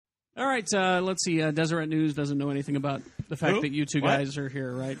All right, let's see. Deseret News doesn't know anything about the fact that you two guys are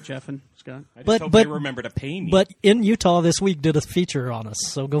here, right, Jeff and Scott? I just hope they remember to pay me. But in Utah this week did a feature on us,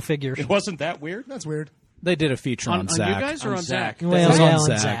 so go figure. It wasn't that weird? That's weird. They did a feature on Zach. On you guys or on Zach? Well, was on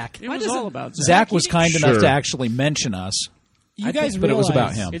on Zach. It was all about Zach. Zach was kind enough to actually mention us. You guys but it was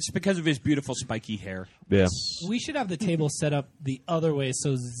about realize him. It's because of his beautiful spiky hair. Yeah. we should have the table set up the other way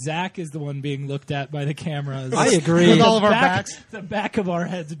so Zach is the one being looked at by the cameras. I agree. With all of our back, backs. the back of our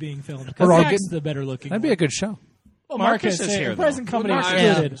heads being filmed. We're all Zach's getting- the better looking. That'd be a good show. Well, Marcus Marcus is here, though. present company Marcus-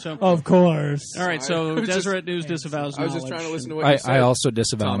 excluded. yeah, so- Of course. All right, so I was just- Deseret News disavows I was knowledge. just trying to listen to what you said. I also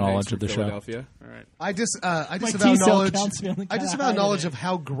disavow Tom knowledge Hanks of the from show. Philadelphia. All right. I disavow T-cell knowledge. count's feeling I kinda disavow high knowledge today. of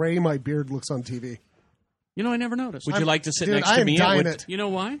how gray my beard looks on TV. You know, I never noticed. Would you like to sit Dude, next I to am me? dying Would- it. You know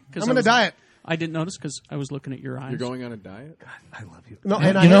why? I'm going to diet. I didn't notice because I was looking at your eyes. You're going on a diet? I love you. No,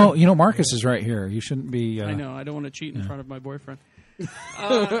 and You know, Marcus is right here. You shouldn't be. I know. I don't want to cheat in front of my boyfriend. It's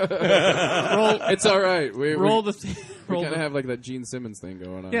all right. We Roll the. we Roll kind of the have like that Gene Simmons thing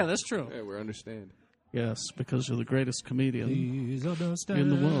going on. yeah, that's true. Yeah, we understand. Yes, because you're the greatest comedian in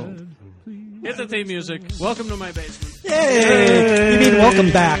the world. Hit the theme music. Welcome to my basement. Yay! You mean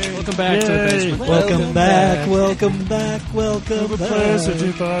welcome back. Welcome back to the basement. Welcome back, welcome back, welcome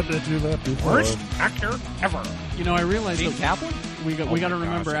back. Worst actor ever. You know, I realized Gene that Kaplan? we got Oh to my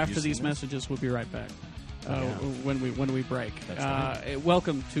remember gosh, have after you these seen this? messages. We'll be right back. When we break.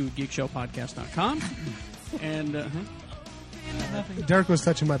 Welcome to GeekShowPodcast.com. And Derek was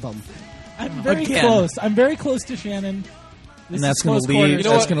touching my bum. I'm very Again. close. I'm very close to Shannon. This And that's is going close to lead. quarters. You know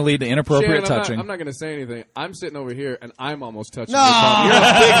That's what? going to lead to inappropriate Shannon, touching. I'm not going to say anything. I'm sitting over here, and I'm almost touching No! your bum. You're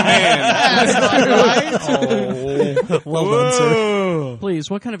a big man. Well done, sir. please,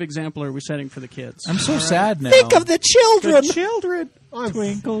 what kind of example are we setting for the kids? I'm so sad now. Think of the children. Children. I'm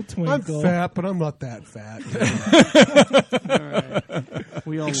Twinkle, twinkle. I'm fat, but I'm not that fat.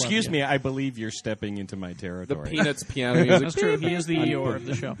 We all Excuse love me, I believe you're stepping into my The territory. Peanuts piano you. music. That's true. He is the Eeyore of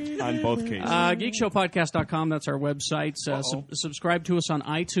the show. on both cases. GeekShowPodcast.com, that's our website. Subscribe to us on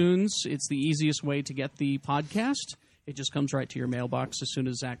iTunes. It's the easiest way to get the podcast. It just comes right to your mailbox as soon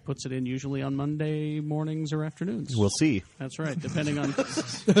as Zach puts it in, usually on Monday mornings or afternoons. We'll see. That's right, depending on...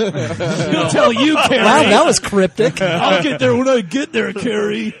 He'll tell you, Carrie. Wow, that was cryptic. I'll get there when I get there,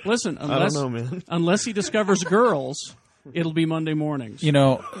 Carrie. Listen, I don't know, man. unless he discovers girls, it'll be Monday mornings. You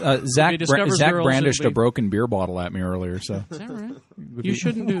know, Zach discovers Zach girls, brandished it'll a be- broken beer bottle at me earlier. So Is that right? You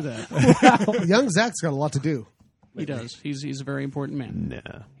shouldn't do that. Young Zach's got a lot to do. He does. He's a very important man.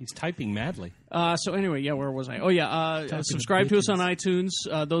 Nah. He's typing madly. So anyway, yeah, where was I? Oh, yeah, subscribe to us on iTunes.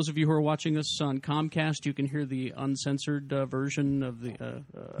 Those of you who are watching us on Comcast, you can hear the uncensored version of the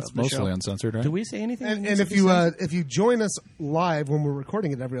it's mostly show. uncensored, right? Do we say anything? And if you join us live when we're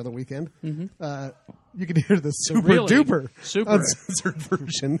recording it every other weekend, you can hear the super really duper super- uncensored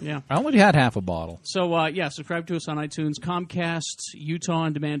version. Yeah. I only had half a bottle. So, yeah, subscribe to us on iTunes. Comcast, Utah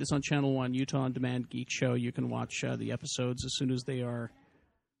On Demand is on Channel 1, Utah On Demand Geek Show. You can watch the episodes as soon as they are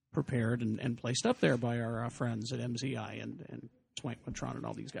prepared and placed up there by our friends at MZI and Swank Matron and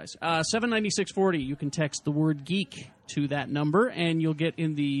all these guys. 79640, you can text the word geek to that number, and you'll get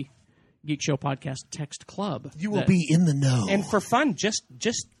in the Geek Show Podcast Text Club. You will be in the know. And for fun, just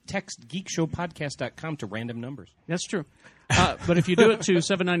text geekshowpodcast.com to random numbers. That's true. But if you do it to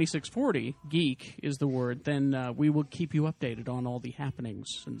 79640, geek is the word, then we will keep you updated on all the happenings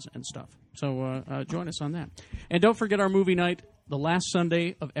and stuff. So join us on that. And don't forget our movie night, the last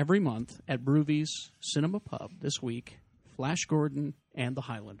Sunday of every month at Broovies Cinema Pub this week. Flash Gordon and The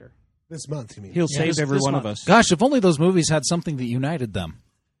Highlander. This month, you mean? He'll save every this one month. of us. Gosh, if only those movies had something that united them.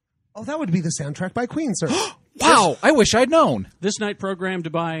 Oh, that would be the soundtrack by Queen, sir. Wow, I wish I'd known. This night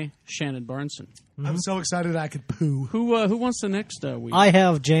programmed by Shannon Barneson. I'm so excited I could poo. Who wants the next week? I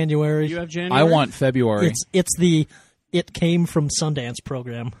have January. You have January? I want February. It's the It Came from Sundance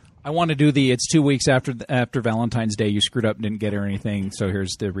program. I want to do it's 2 weeks after Valentine's Day. You screwed up, didn't get her anything, so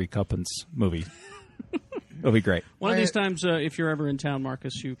here's the Recuppance movie. It'll be great. One of these times, if you're ever in town,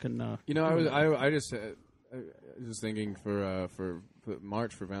 Marcus, you can... You know, I was just thinking for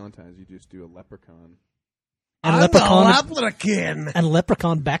March for Valentine's, you just do a leprechaun. And I'm Leprechaun, a leprechaun. and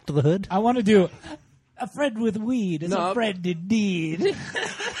Leprechaun Back to the Hood. I want to do a friend with weed is No. a friend indeed.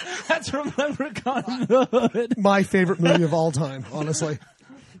 That's from Leprechaun in the Hood. My favorite movie of all time, honestly.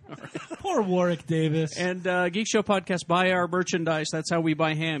 Poor Warwick Davis. And Geek Show Podcast, buy our merchandise. That's how we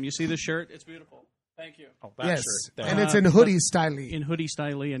buy ham. You see the shirt? It's beautiful. Thank you. Yes, and it's in hoodie styley In hoodie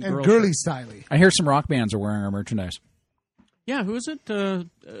styly and, and girl girly shirt. styley. I hear some rock bands are wearing our merchandise. Yeah, who is it? The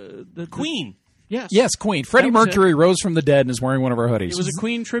Queen. Yes. Yes, Queen. Freddie That was Mercury rose from the dead and is wearing one of our hoodies. It was a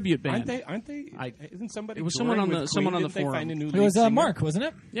Queen tribute band. Aren't they? Isn't somebody? It was someone touring on the- with someone Queen? on the Didn't they forum. find a new It was lead singer? Mark, wasn't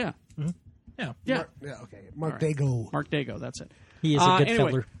it? Yeah. Yeah. Yeah. Yeah, okay. Mark Dago. Mark Dago, that's it. He is a good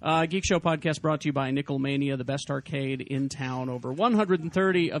anyway, feller. Geek Show Podcast brought to you by Nickelmania, the best arcade in town. Over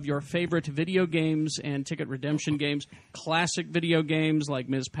 130 of your favorite video games and ticket redemption games. Classic video games like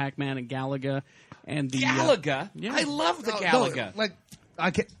Ms. Pac-Man and Galaga. And the Galaga? yeah. I love the Galaga. Like,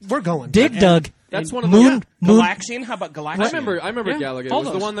 we're going. Dig Dug. That's one of Moon. Galaxian? How about Galaxian? I remember Yeah, Galaga. It all was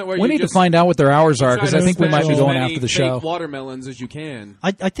the those. one that where We you need to just find out what their hours are because try I to think we might be smash as going many after the fake show. watermelons as you can.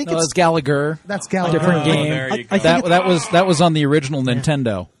 I think No, it's it's Gallagher. That's Gallagher. Different game. there you I go. think That was on the original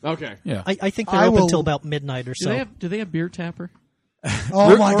Nintendo. Okay. Yeah. I think they're I open will- till about midnight or so. Do they have beer tapper?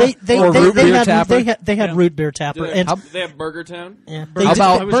 Oh, my Or root beer tapper. They had root beer tapper. Do they, And they have Burger Town? yeah, How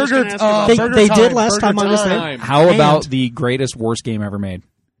about- I was just gonna ask you about they, Burger they Time, did last Burger time I was there. Time. How about And- the greatest worst game ever made?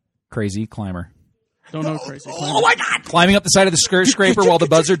 Crazy Climber. Don't know crazy. Oh my God! Climbing up the side of the skyscraper while the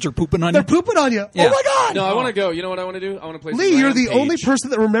buzzards are pooping on They're you. pooping on you. Yeah. Oh, my God. No, I want to go. You know what I want to do? I want to play Lee, some you're the Rampage. only person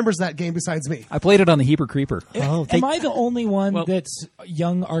that remembers that game besides me. I played it on the Heber Creeper. Oh, Am I the only one Well- that's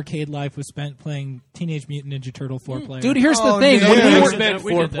young arcade life was spent playing Teenage Mutant Ninja Turtle 4-player? Dude, here's the Oh, thing. yeah. When we We were spent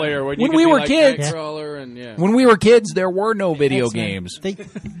we did that. 4-player when When you we could be were like kids- Nightcrawler and when we were kids, there were no video games. they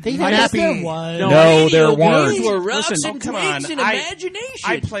I had guess there was. No, there weren't. Listen, Come on.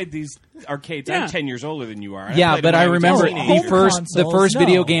 I played these arcades. Yeah. I'm 10 years older than you are. Yeah, but I remember teenager. the Home first consoles,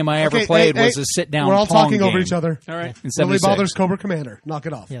 video no. game I ever Okay, played hey, was hey, a sit-down We're all Pong talking over game each other. All right. in Billy 76. Bother's Cobra Commander. Knock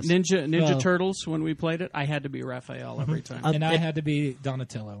it off. Yes. Ninja Well- Turtles, when we played it, I had to be Raphael every time. And I had to be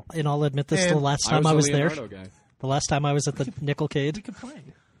Donatello. And I'll admit this: the And last time I was a there, Leonardo guy. the last time I was at the Nickelcade, We could play.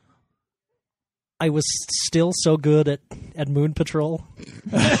 I was still so good at Moon Patrol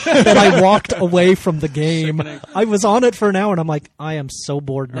that I walked away from the game. I was on it for an hour, and I'm like, I am so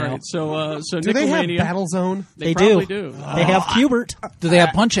bored All now. right, so Do they have Nickelmania, Battlezone? They do. probably do. They have Cubert. Do they have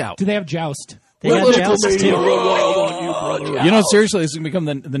Punch Out? Do they have Joust? They have Joust too. You know, seriously, this is going to become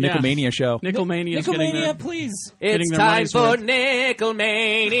the Nickelmania show. Nickelmania is getting Nickelmania, their, please. getting It's their time money's for worth.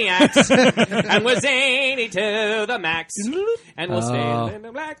 Nickelmaniacs. And we're zany to the max. And we'll stay in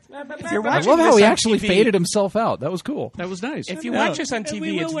the black. you're I watching love how this he on actually TV. faded himself out. That was cool. That was nice. If you Yeah. watch us on And we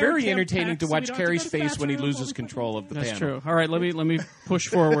TV, will it's wear very temp entertaining to packs so we watch don't have to Carrie's go to the face when he bathroom loses all the control of the That's panel. true. All right, let me push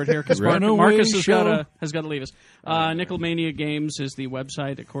forward here because Runaway Marcus has show. got to leave us. Nickelmania Games is the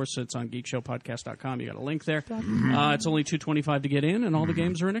website. Of course, it's on GeekShowPodcast.com. You got a link there. It's only $2.25 to get in, and all the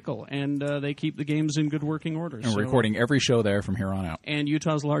games are a nickel, and they keep the games in good working order. And we're recording every show there from here on out. And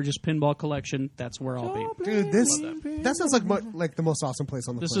Utah's largest pinball collection. That's where I'll be. Dude, that sounds like the most awesome place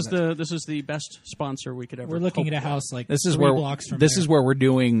on the This planet. is the best sponsor we could ever. We're looking at hope a for. house like This is 3 where blocks from this there. is where we're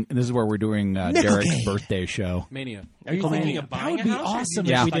doing Derek's birthday show. Mania. Are you thinking of That buying would be a house? awesome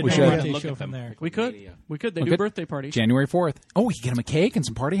Yeah, if we did we a should. birthday Look show at from them. there. We could. They do Okay. birthday parties. January 4th. Oh, we can get him a cake and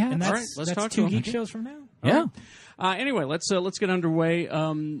some party hats. And All that's, right, let's that's talk 2 to geek him. shows from now. yeah. Anyway, let's get underway.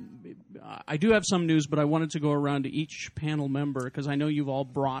 I do have some news, but I wanted to go around to each panel member because I know you've all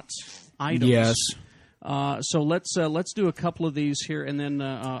brought items. Yes. So let's do a couple of these here, and then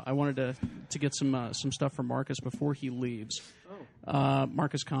I wanted to get some stuff from Marcus before he leaves.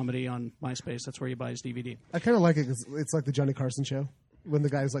 Marcus Comedy on MySpace. That's where you buy his DVD. I kind of like it because it's like the Johnny Carson show when the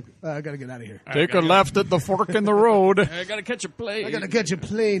guy's like, I got to get out of here. Take a left at the fork in the road. I gotta catch a plane. I got to catch a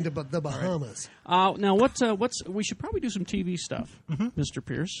plane to the Bahamas. Now, what's we should probably do some TV stuff, Mr.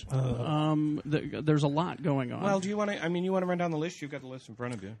 Pierce. There's a lot going on. Well, do you want to? I mean, you want to run down the list? You've got the list in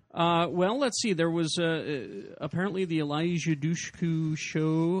front of you. Well, let's see. There was apparently the Elijah Dushku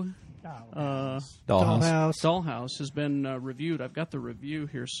show. Dollhouse. Dollhouse has been reviewed. I've got the review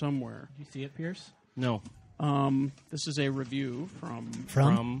here somewhere. Did you see it, Pierce? No. This is a review from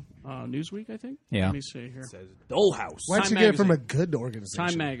From Newsweek, I think. Yeah. Let me see here. Dollhouse. Why don't Time you get it from a Magazine. good organization?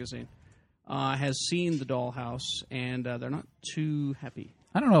 Time Magazine has seen the Dollhouse, and they're not too happy.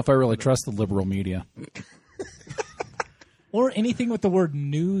 I don't know if I really trust the liberal media. Or anything with the word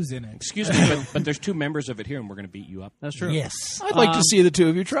news in it. Excuse me, but there's 2 members of it here, and we're going to beat you up. That's true. Yes. I'd like to see the two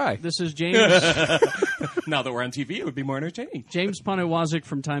of you try. This is James Now that we're on TV, it would be more entertaining. James Panewazik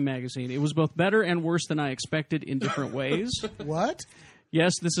from Time Magazine. It was both better and worse than I expected in different ways. What?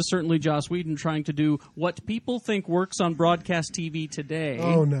 Yes, this is certainly Joss Whedon trying to do what people think works on broadcast TV today.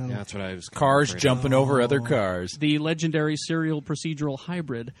 Oh, no. Yeah, that's what I was. Cars jumping over other cars. The legendary serial procedural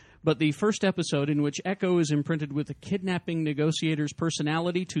hybrid, but the first episode in which Echo is imprinted with a kidnapping negotiator's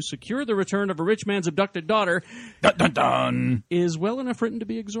personality to secure the return of a rich man's abducted daughter Dun, dun, dun. is well enough written to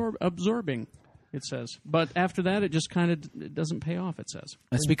be absorbing, it says. But after that, it just kind of it doesn't pay off, it says.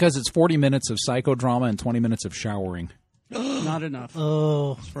 That's because it's 40 minutes of psychodrama and 20 minutes of showering. Not enough.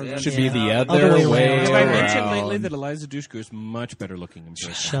 Oh, Should be the Other other way way around. Have I mentioned around. lately that Eliza Dushku is much better looking in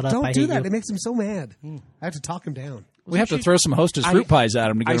person? shut up! I Don't do hate that. you. It makes him so mad. I have to talk him down. We have to throw some Hostess fruit pies at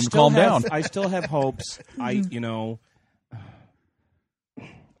him to get him to calm down. I still have hopes.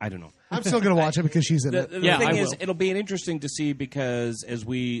 I don't know. I'm still going to watch it because she's in The, it. the Yeah, thing I is, will. it'll be interesting to see because as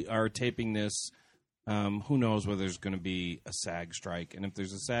we are taping this, who knows whether there's going to be a SAG strike, and if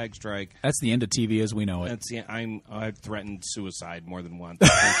there's a SAG strike, That's the end of TV as we know it. that's the, I've threatened suicide more than once. If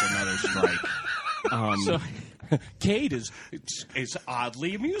there's another strike. Kate is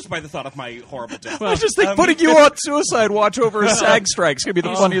oddly amused by the thought of my horrible death. I just think putting you on suicide watch over a SAG strike is going to be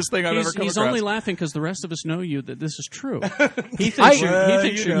the funniest thing I've ever come He's across. only laughing because the rest of us know you that this is true. He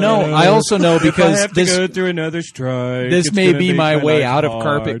thinks you're No, I also know if I because have to this go through another strike, this it's may gonna be make my way life out of hard.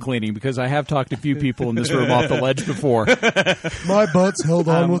 carpet cleaning because I have talked to a few people in this room off the ledge before. My butt's held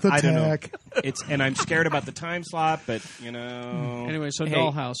on with a I don't know. tack. And I'm scared about the time slot, but you know. Anyway, so Hey,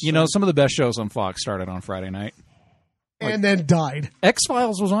 Dollhouse. you know, some of the best shows on Fox started on Friday night. And then died.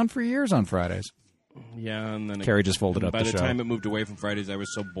 X-Files was on for years on Fridays. Yeah, and then Carrie just folded up by the the show. time it moved away from Fridays, I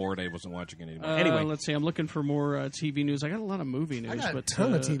was so bored I wasn't watching it anymore. Anyway, Anyway, let's see. I'm looking for more TV news. I got a lot of movie news. I got a but,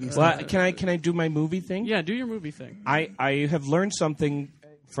 ton of TV stuff. well, can I do my movie thing? Yeah, do your movie thing. I have learned something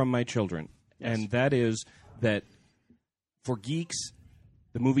from my children, and that is that for geeks,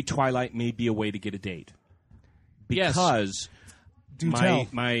 the movie Twilight may be a way to get a date. Yes. Because Do tell.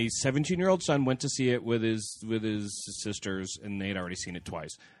 my 17-year-old son went to see it with his sisters, and they had already seen it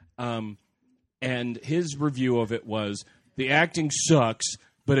twice. And his review of it was, the acting sucks,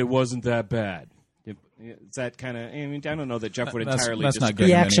 but it wasn't that bad. Is that kind of? I mean, I don't know that Jeff would entirely. That's not disagree. good.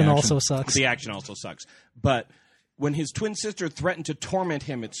 The Any action action. also sucks. The action also sucks. But when his twin sister threatened to torment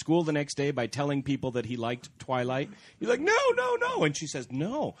him at school the next day by telling people that he liked Twilight, he's like, no. And she says,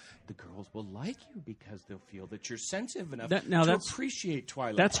 no, the girls will like you because they'll feel that you're sensitive enough to appreciate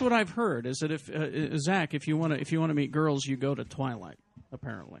Twilight. That's what I've heard. Is that if Zach, if you want to meet girls, you go to Twilight.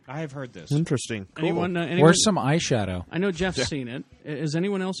 Apparently, I have heard this. Interesting. anyone? Where's some eyeshadow? I know Jeff's seen it. Has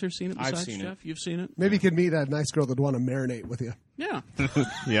anyone else here seen it? I've Besides seen it. Jeff, you've seen it. Maybe you could meet a nice girl that'd want to marinate with you. Yeah,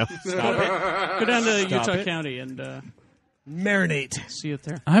 Yeah. go down to Utah County and Marinate. see it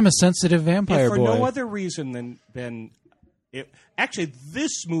there. I'm a sensitive vampire If for boy. no other reason than it, actually,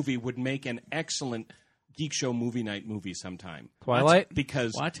 this movie would make an excellent Geek Show movie night movie sometime. Twilight?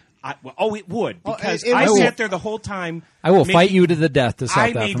 Because What? it would because it I will. sat there the whole time. I will making- fight you to the death to stop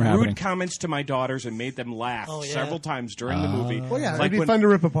I that made from rude happening. comments to my daughters and made them laugh several times during the movie. Well, yeah, Like it'd be when- fun to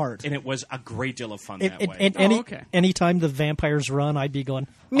rip apart. and it was a great deal of fun And, that and, way. and okay. anytime the vampires run, I'd be going,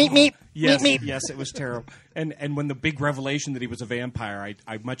 meep. Yes, it was terrible. And when the big revelation that he was a vampire,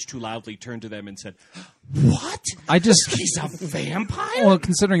 I much too loudly turned to them and said, "What? I just He's a vampire?" well,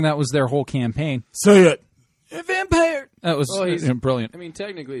 considering that was their whole campaign. Say it. A vampire. That was Well, he's- brilliant. I mean,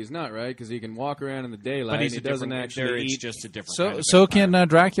 technically he's not, right? Because he can walk around in the daylight But he's and a he doesn't different. actually It's eat. just a different. So kind of so vampire. can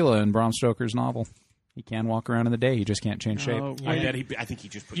Dracula in Bram Stoker's novel. He can walk around in the day. He just can't change shape. Oh, I bet I think he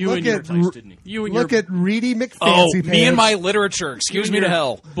just put You it and in your place, didn't he? You and Look your at Reedy McFancy Oh, Pants. me and my literature. Excuse me to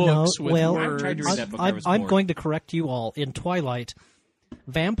hell. books No, with well, words. I tried to read that book. I I'm, was I'm bored. going to correct you all. In Twilight,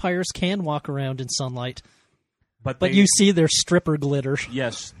 vampires can walk around in sunlight, but they- you see their stripper glitter.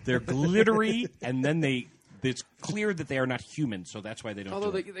 Yes, they're glittery, and then it's clear that they are not human, so that's why they don't.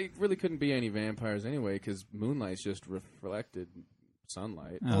 Although do it. they really couldn't be any vampires anyway, because moonlight's just reflected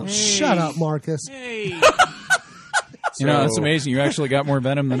sunlight. Oh. Shut up, Marcus. Hey, You know, it's amazing. You actually got more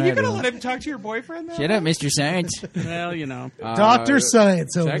venom than I you gonna do. let him talk to your boyfriend? Though? Shut up, Mr. Science. Well, you know. Dr.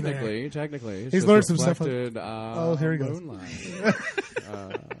 Science over there. Technically. It's He's just learned some stuff on- reflected, Oh, here he goes. moonlight.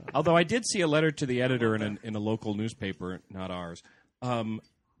 Although I did see a letter to the editor in a local newspaper, not ours,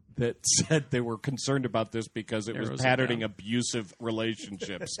 that said they were concerned about this because it was Arrows patterning down. abusive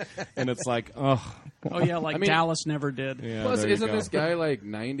relationships, and it's like, oh, Oh yeah, like I mean- Dallas never did. yeah. Plus, there you isn't go. this guy like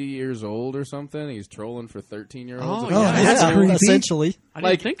 90 years old or something? He's trolling for 13-year-olds. Oh, Oh, yeah. that's creepy. essentially. I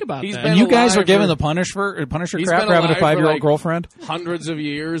Like, didn't think about he's that. been And you guys alive are giving for- the Punisher He's crap been for having a alive for, 5-year-old like, girlfriend? hundreds of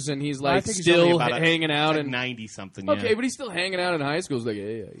years, and he's I like think he's only still about hanging out and 90 something. okay, but he's still hanging out in high school. He's like,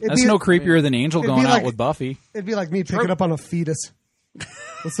 yeah. That's be- no creepier than Angel it'd going be out like- with Buffy. It'd be like me picking up on a fetus.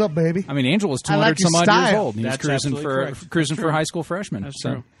 What's up, baby? I mean, Angel was I 200 like your some odd years style. old. He was That's cruising absolutely for correct. for high school freshmen. That's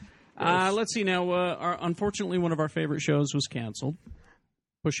So- true. Let's see now. Unfortunately, one of our favorite shows was canceled.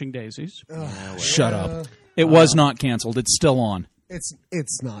 Pushing Daisies. Shut up. It was not canceled. It's still on.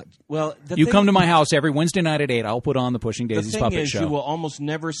 It's not. Well, You come to my house every Wednesday night at 8. I'll put on the Pushing The Daisies thing puppet is, show. you will almost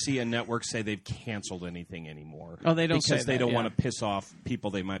never see a network say they've canceled anything anymore. Oh, they don't because say they that, don't yeah. want to piss off people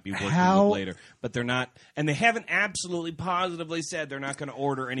they might be working How- with later. But they're not, and they haven't absolutely positively said they're not going to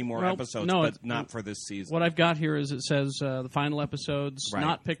order any more Well, episodes. no, but not for this season. What I've got here is it says the final episodes Right.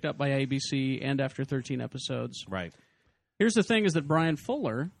 not picked up by ABC and after 13 episodes. Right. Here's the thing: is that Brian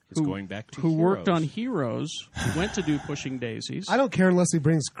Fuller, Is going back to who worked Heroes. on Heroes, who went to do Pushing Daisies. I don't care unless he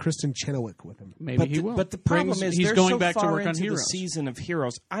brings Kristen Chenoweth with him. Maybe But he the, will. but the problem is he's they're going so back to far work on into Heroes. the season of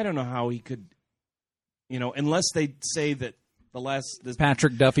Heroes. I don't know how he could, unless they say that the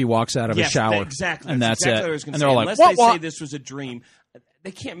Patrick Duffy walks out of yes, a shower. exactly, And that's exactly it. What I was gonna And say. they're like, unless what? they say this was a dream,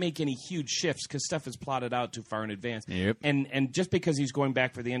 they can't make any huge shifts because stuff is plotted out too far in advance. Yep. And just because he's going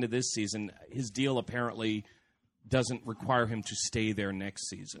back for the end of this season, his deal apparently doesn't require him to stay there next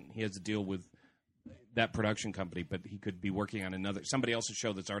season. He has a deal with that production company, but he could be working on somebody else's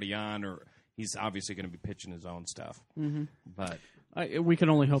show that's already on, or he's obviously going to be pitching his own stuff. Mm-hmm. But we can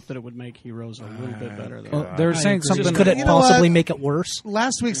only hope that it would make Heroes a little bit better. Though. Well, they're saying Just something. could it You know possibly what? make it worse?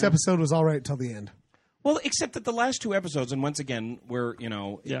 Last week's episode was all right till the end. well, except that the last two episodes, and once again, where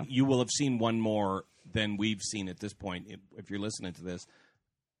Yeah. you will have seen one more than we've seen at this point if you're listening to this.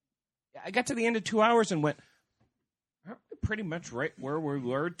 I got to the end of 2 hours and went, aren't we pretty much right where we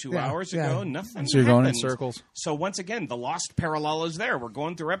were 2 hours yeah. ago? Nothing. So you're going in happened. circles. So once again, the lost parallel is there. We're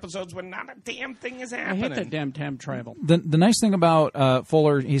going through episodes when not a damn thing is I happening. hate that damn time travel. The nice thing about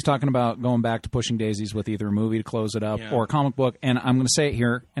Fuller, he's talking about going back to Pushing Daisies with either a movie to close it up Yeah. or a comic book. And I'm going to say it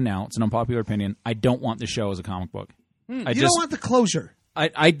here and now. It's an unpopular opinion. I don't want the show as a comic book. I You don't want the closure.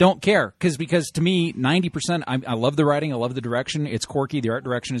 I don't care because to me 90% I love the writing, I love the direction. It's quirky, the art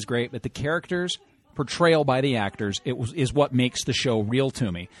direction is great, but the characters, portrayal by the actors, is what makes the show real to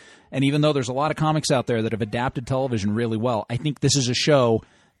me. And even though there's a lot of comics out there that have adapted television really well, I think this is a show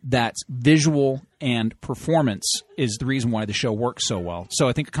that's visual and performance is the reason why the show works so well. So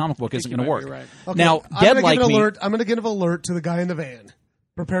I think a comic book isn't going to work. right. Okay, Now, I'm Dead gonna Like give an Me. alert. I'm going to give an alert to the guy in the van.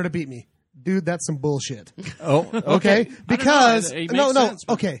 Prepare to beat me. Dude, that's some bullshit. Oh, Okay? Because It makes no, sense,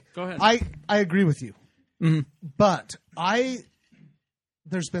 but okay. go ahead. I agree with you. But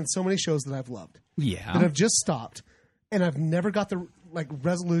there's been so many shows that I've loved that yeah. have just stopped, and I've never got the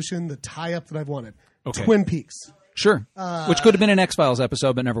resolution, the tie up that I've wanted. Okay. Twin Peaks. Sure. Which could have been an X-Files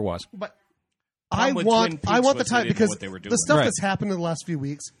episode, but never was. But Problem with Twin Peaks I want the was they tie didn't know because what they were doing. the stuff Right. that's happened in the last few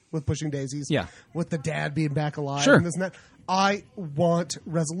weeks with Pushing Daisies, Yeah. with the dad being back alive, Sure. and this and that. I want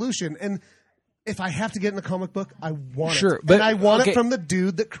resolution, and if I have to get in a comic book, I want Sure, it, but- and I want okay. it from the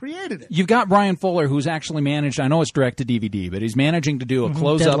dude that created it. You've got Brian Fuller, who's actually managed. I know it's direct to DVD, but he's managing to do a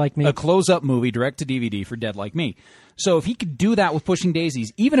Dead Like Me. close up movie direct to DVD for Dead Like Me. So if he could do that with Pushing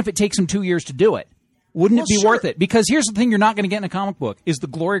Daisies, even if it takes him 2 years to do it, wouldn't it be sure. worth it? Because here's the thing: you're not going to get in a comic book is the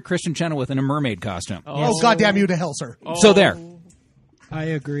glory of Kristen Chenoweth in a mermaid costume. Oh, goddamn you to hell, sir! So there, I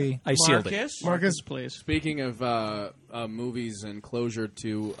agree. I sealed it. Marcus, Please. Speaking of movies and closure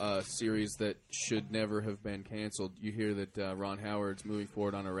to a series that should never have been canceled, you hear that Ron Howard's moving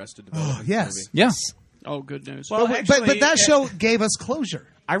forward on Arrested Development. yes. movie. Yeah. Oh, good news. Well, but actually, that show gave us closure.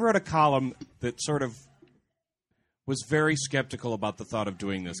 I wrote a column that sort of was very skeptical about the thought of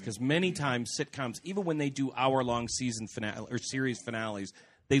doing this because many times sitcoms, even when they do hour-long season finale or series finales,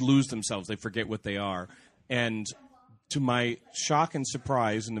 they lose themselves. They forget what they are. And to my shock and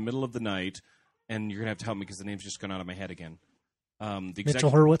surprise, in the middle of the night, and you're gonna have to help me because the name's just gone out of my head again.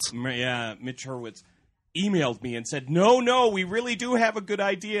 Mitchell Hurwitz? Yeah, Mitch Hurwitz emailed me and said, "No, we really do have a good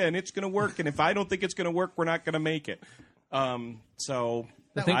idea, and it's going to work. And if I don't think it's going to work, we're not going to make it." So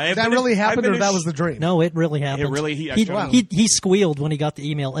That really happened, or that was the dream? No, it really happened. It really- he squealed when he got the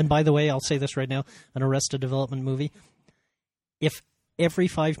email. And by the way, I'll say this right now: an Arrested Development movie. If every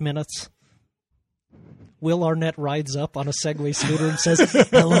 5 minutes Will Arnett rides up on a Segway scooter and says,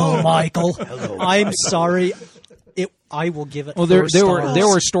 "Hello, Michael. I'm sorry." I will give it. Well, there stars.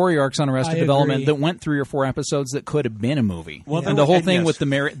 were story arcs on Arrested I Development agree. that went 3 or 4 episodes that could have been a movie. Well, and the whole and thing yes. with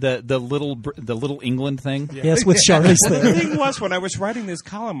the little England thing. Yes, with Charlize The Theron. thing was, when I was writing this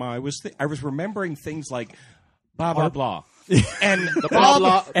column, I was remembering things like blah blah blah, and the Blah,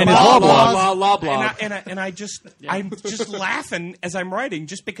 blah, And blah, his blah, blah, blah, blah, blah. I'm just laughing as I'm writing,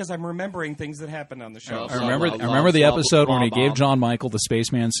 just because I'm remembering things that happened on the show. I remember the episode when he gave John Michael the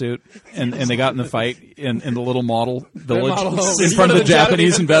spaceman suit, and they got in the fight in the little model village model in front of the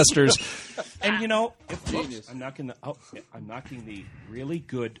Japanese investors. And I'm knocking the really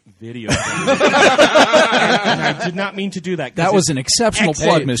good video game. and I did not mean to do that. 'cause That was an exceptional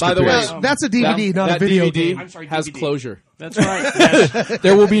plug, Mr. by the way, Pierce. That's a DVD, not a video DVD game. I'm sorry, has DVD. closure. That's right.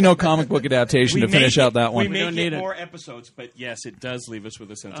 There will be no comic book adaptation to finish out that We one. may don't get need it. more episodes, but yes, it does leave us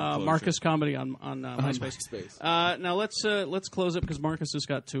with a sense of closure. Marcus Comedy on MySpace. MySpace. Now let's close it because Marcus has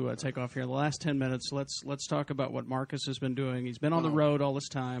got to take off here in the last 10 minutes. Let's talk about what Marcus has been doing. He's been on the road all this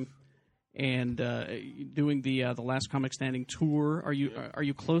time and doing the Last Comic Standing tour. Are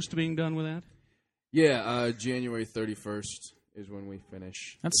you close to being done with that? Yeah, January 31st is when we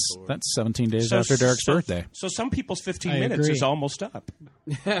finish. That's 17 days after Derek's birthday. So some people's 15 I minutes agree. is almost up.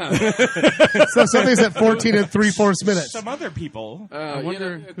 So something's at 14 and 3/4 minutes. Some other people. I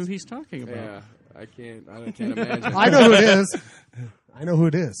wonder who he's talking about. Yeah, I can't imagine. I know who it is. I know who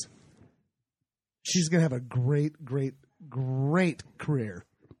it is. She's going to have a great, great, great career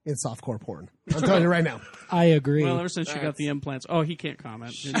in softcore porn. I'm telling you right now. I agree. Well, ever since she got the implants. Oh, he can't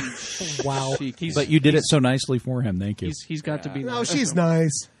comment. Wow. But you did it so nicely for him. Thank you. He's got to be. No, she's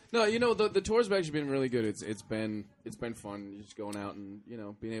nice. No, the tour's actually been really good. It's been fun just going out and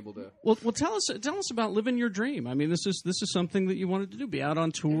being able to. Well, tell us about living your dream. I mean, this is something that you wanted to do. Be out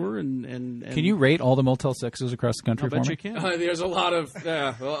on tour and Can you rate all the Motel 6s across the country I for bet me? you can. There's a lot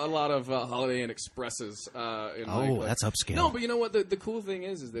of Holiday Inn Expresses. In my that's upscale. No, but you know what? The cool thing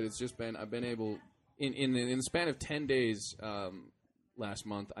is that it's just been I've been able in the span of 10 days. Last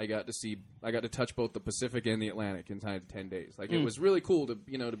month, I got to touch both the Pacific and the Atlantic inside 10 days. Like it was really cool to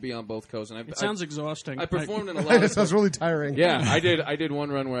to be on both coasts. And It sounds exhausting. I performed in a lot. It sounds really tiring. Yeah, I did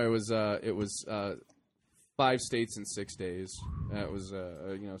one run where it was 5 states in 6 days. That was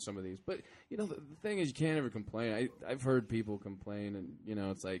some of these. But the thing is, you can't ever complain. I've heard people complain, and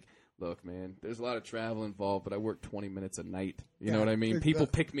it's like, look, man, there's a lot of travel involved, but I work 20 minutes a night. You know what I mean? People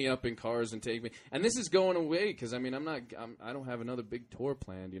pick me up in cars and take me, and this is going away because I don't have another big tour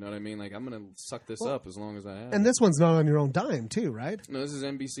planned. You know what I mean? Like I'm gonna suck this up as long as I have. And this one's not on your own dime, too, right? No, this is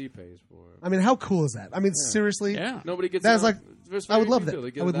NBC pays for it. I mean, how cool is that? I mean, seriously. yeah. Nobody gets. That's that. like- There's I would very love few that. people I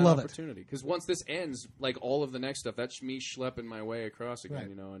get would that love it. opportunity because once this ends, like all of the next stuff, that's me schlepping my way across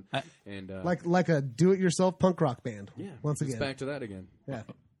again. Right. And Like a do-it-yourself punk rock band. yeah, Once it's again. back to that again. Yeah.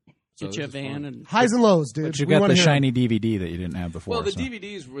 So Get you a this is van fun. and Highs and lows, dude. But you We got wanna the hear shiny DVD that you didn't have before. Well, the so.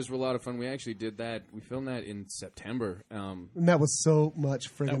 DVDs was a lot of fun. We actually did that. We filmed that in September. And that was so much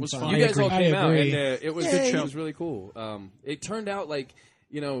friggin' That was fun. fun. You guys all I came out, agree. and it was Yay. it was really cool. It turned out like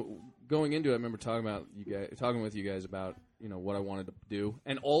going into it, I remember talking with you guys about what I wanted to do,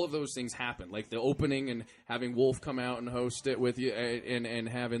 and all of those things happened. Like the opening and having Wolf come out and host it with you, and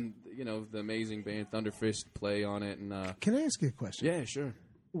having the amazing band Thunderfist play on it. And Can I ask you a question? yeah, sure.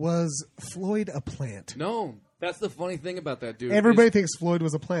 Was Floyd a plant? No, that's the funny thing about that, dude. Everybody is- thinks Floyd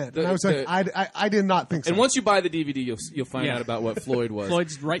was a plant. The- and I was like, the- I did not think so. and once you buy the DVD, you'll find Yeah. out about what Floyd was.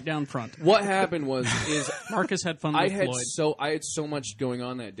 Floyd's right down front. What happened is Marcus had fun with I had Floyd. so much going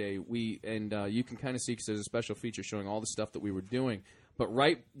on that day. You can kind of see because there's a special feature showing all the stuff that we were doing. But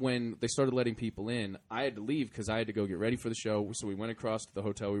right when they started letting people in, I had to leave because I had to go get ready for the show. So we went across to the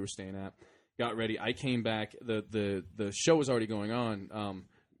hotel we were staying at, got ready. I came back. The show was already going on.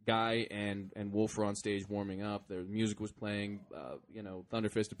 Guy and Wolf were on stage warming up. Their music was playing.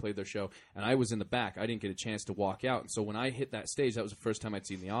 Thunderfist had played their show, and I was in the back. I didn't get a chance to walk out. And so when I hit that stage, that was the first time I'd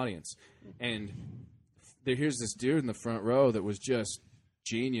seen the audience. And here's this dude in the front row that was just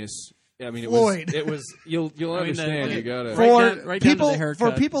genius. I mean, Floyd. it was. You'll understand. You gotta. Right down to people the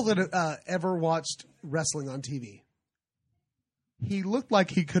haircut. for people that ever watched wrestling on TV, he looked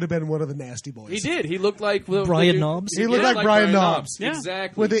like he could have been one of the Nasty Boys. He did. He looked like Brian Knobs? He looked like Brian Knobs. Yeah.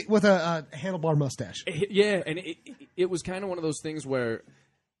 Exactly. with a handlebar mustache. Yeah, and it was kind of one of those things where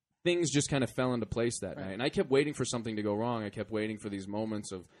things just kind of fell into place that night. And I kept waiting for something to go wrong. I kept waiting for these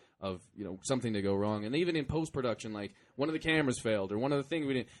moments of something to go wrong. And even in post-production, like one of the cameras failed or one of the things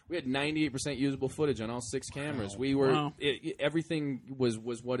we had 98% usable footage on all 6 cameras. We were Wow. everything was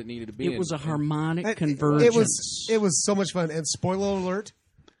what it needed to be. It was a harmonic It convergence. was so much fun. And spoiler alert,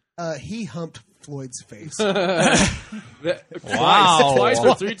 he humped Floyd's face. Twice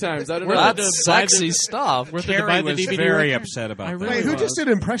or 3 times. I don't know. That's sexy stuff. Worth it to buy Carrie the was DVD very with? upset about I that. really Wait, who was. just did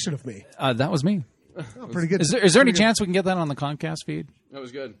an impression of me? That was me. Oh, pretty good. Is there any chance we can get that on the Comcast feed? That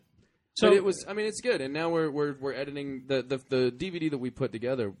was good. So- But it was. I mean, it's good. And now we're editing the DVD that we put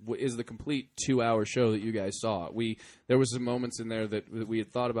together is the complete 2-hour show that you guys saw. There was some moments in there that we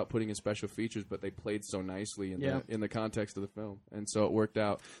had thought about putting in special features, but they played so nicely in the context of the film, and so it worked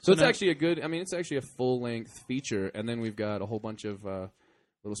out. So it's now- actually a good. I mean, it's actually a full length feature, and then we've got a whole bunch of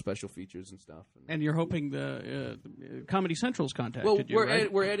little special features and stuff. And you're hoping the Comedy Central's contacted Well, you, right?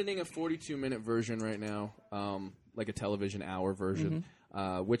 we're editing a 42-minute version right now, like a television hour version,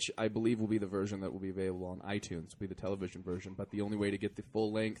 which I believe will be the version that will be available on iTunes. Will be the television version, but the only way to get the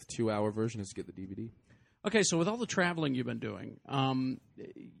full-length 2-hour version is to get the DVD. Okay, so with all the traveling you've been doing,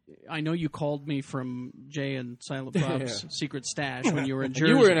 I know you called me from Jay and Silent Bob's secret stash when you were in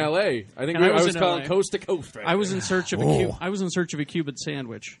Jersey. You were in L.A. I think And I was in calling LA. coast to coast. Right I was there. in search of I was in search of a Cuban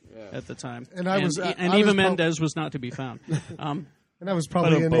sandwich at the time, And I was- I and was Eva prob- Mendes was not to be found. And I was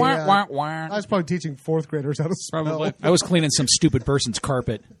probably in Wah, wah, wah. I was probably teaching fourth graders how to spell. Probably. I was cleaning some stupid person's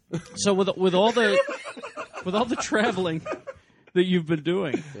carpet. So with all the traveling that you've been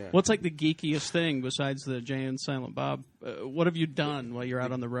doing, what's like the geekiest thing besides the Jay and Silent Bob? What have you done while you're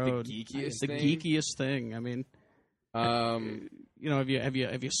out on the road? geekiest the thing? geekiest thing. I mean, have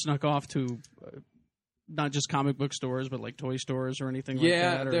you snuck off to not just comic book stores, but like toy stores or anything like that?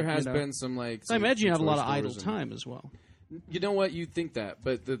 Yeah, or, there has you know? been some like. I imagine you have a lot of toy idle stores and- time as well. You know what? You'd think that,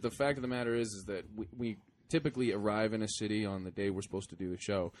 but the fact of the matter is that we typically arrive in a city on the day we're supposed to do the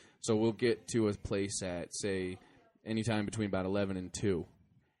show. So we'll get to a place at, say, anytime between about 11 and 2.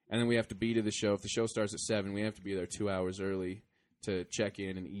 And then we have to be to the show. If the show starts at 7, we have to be there 2 hours early to check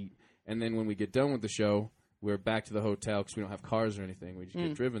in and eat. And then when we get done with the show, we're back to the hotel because we don't have cars or anything. We just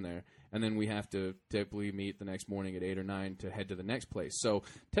get driven there. And then we have to typically meet the next morning at 8 or 9 to head to the next place. So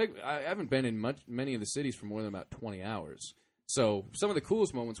I haven't been in many of the cities for more than about 20 hours. So some of the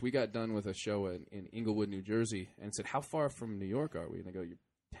coolest moments, we got done with a show in Inglewood, New Jersey, and said, how far from New York are we? And they go, you're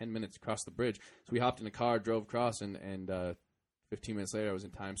 10 minutes across the bridge. So we hopped in a car, drove across, and 15 minutes later I was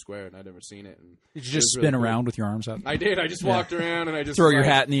in Times Square, and I'd never seen it. And Did you it just was really spin cool. around with your arms up? I did. I just walked around, and I just Throw your like,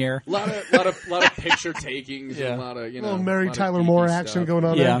 hat in the air. lot of picture takings, and a lot of little Mary lot of Tyler geeky Moore stuff. action going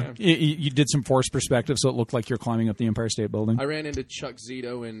on Yeah, there. you did some forced perspective, so it looked like you're climbing up the Empire State Building. I ran into Chuck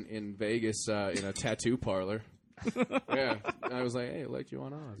Zito in Vegas in a tattoo parlor. Yeah, and I was like, "Hey, I like you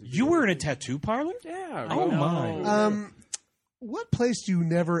on Oz." You were in a tattoo parlor? Yeah. Oh, my. What place do you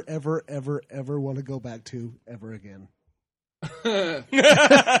never, ever, ever, ever want to go back to ever again?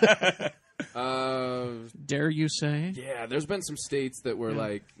 Dare you say? Yeah, there's been some states that were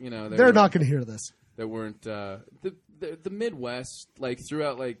like, They're not going to hear this. that weren't the Midwest, like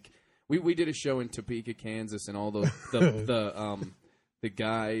throughout, like we did a show in Topeka, Kansas, and all the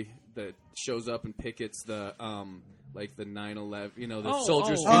guy that shows up and pickets the like the 9/11, the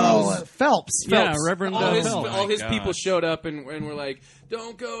soldiers. funerals. Phelps. Yeah, Reverend all his, Phelps. all his Oh, people gosh. showed up and were like,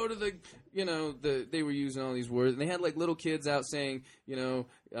 "Don't go to the," they were using all these words, and they had like little kids out saying,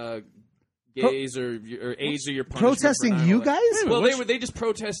 gays or AIDS are your punishment for Protesting 9/11. you guys? Well, they just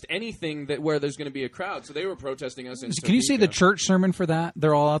protest anything that where there's going to be a crowd, so they were protesting us. In Can you see the Topeka. church sermon for that?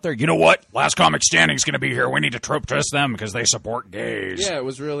 They're all out there. You know what? Last Comic Standing is going to be here. We need to protest them because they support gays. Yeah, it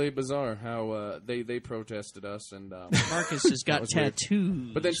was really bizarre how they protested us, and Marcus has got was weird.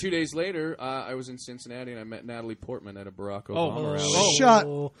 tattoos. but then 2 days later, I was in Cincinnati and I met Natalie Portman at a Barack Obama rally. Shut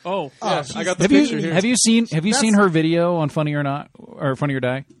oh, Yeah, I got the Have picture you here. have you seen her video on Funny or Not or Funny or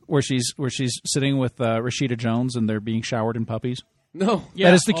Die where she's sitting with Rashida Jones and they're being showered in puppies? No, yeah.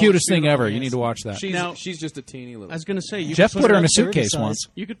 That is the Oh, cutest thing beautiful, ever. You yes. need to watch that. she's just a teeny little. I was going to say, you Jeff could put her in a about 30 suitcase size. once.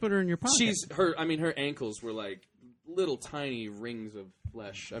 You could put her in your pocket. She's her. I mean, her ankles were like little tiny rings of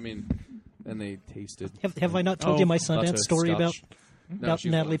flesh. I mean, and they tasted. Have I not told you my Sundance butter, story about scotch. No,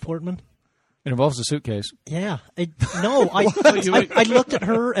 she's Natalie wonderful. Portman? It involves a suitcase. Yeah. I looked at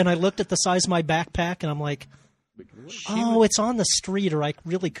her and I looked at the size of my backpack and I'm like, oh, it's on the street, or I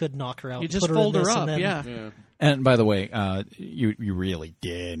really could knock her out. You and just put fold in her this, up, and then- yeah. Yeah. And by the way, you really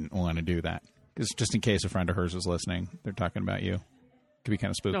didn't want to do that because just in case a friend of hers is listening, they're talking about you. Could be kind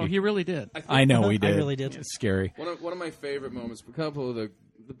of spooky. No, he really did. I know we I did. really did. It's scary. One of my favorite moments. A couple of the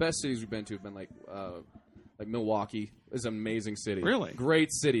best cities we've been to have been like Milwaukee is an amazing city. Really?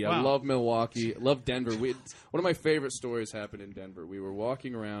 Great city. I Wow. love Milwaukee. I love Denver. One of my favorite stories happened in Denver. We were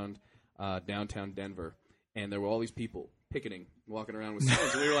walking around downtown Denver, and there were all these people picketing, walking around with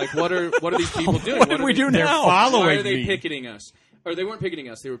signs. And we were like, "What are these people doing? What did we do now? Why Following are they me. picketing us?" Or they weren't picketing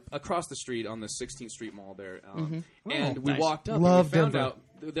us. They were across the street on the 16th Street Mall there. And we nice. walked up Love and we found Denver.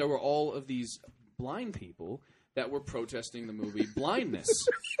 out there were all of these blind people that were protesting the movie Blindness.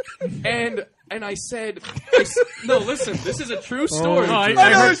 and I said, no, listen, this is a true story. I Drew.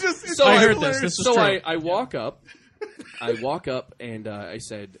 heard- So I heard this. This is so true. I walk up and I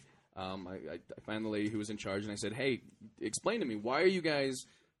said, I found the lady who was in charge and I said, "Hey, explain to me, why are you guys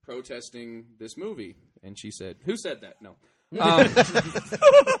protesting this movie?" And she said, "Who said that?" No.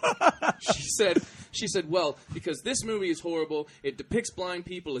 She said, "Well, because this movie is horrible. It depicts blind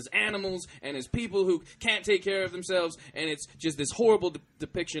people as animals and as people who can't take care of themselves, and it's just this horrible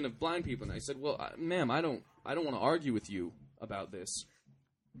depiction of blind people." And I said, "Well, ma'am, I don't want to argue with you about this,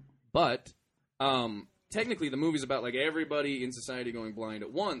 but technically the movie's about like everybody in society going blind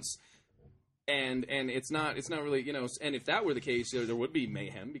at once. And it's not really, you know, and if that were the case, there would be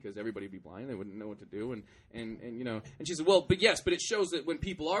mayhem because everybody would be blind. They wouldn't know what to do. And you know, and she said, well, but it shows that when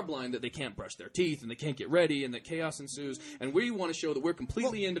people are blind that they can't brush their teeth and they can't get ready and that chaos ensues. And we want to show that we're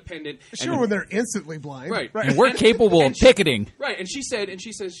completely independent. Sure, when they're instantly blind. Right. And we're capable of picketing. Right. And she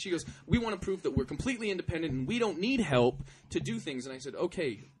goes, we want to prove that we're completely independent and we don't need help to do things. And I said,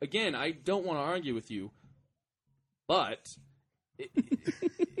 okay, again, I don't want to argue with you, but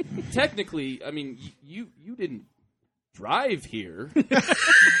technically, I mean, you didn't drive here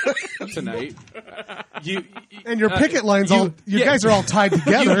tonight. And your picket lines guys are all tied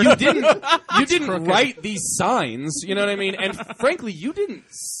together. You didn't write these signs. You know what I mean? And frankly, you didn't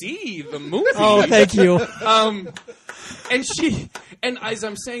see the movie. Oh, thank you. And as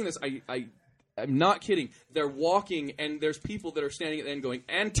I'm saying this, I'm not kidding. They're walking, and there's people that are standing at the end going,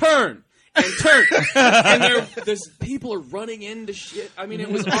 and turn. And turn, and there's people are running into shit. I mean,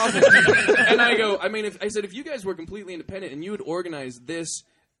 it was awful. And I said, if you guys were completely independent and you had organized this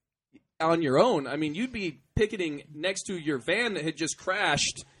on your own, I mean, you'd be picketing next to your van that had just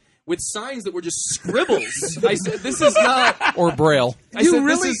crashed with signs that were just scribbles. I said, this is not... Or Braille. You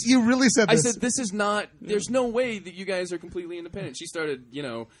really said this. I said, this is not... There's no way that you guys are completely independent. She started, you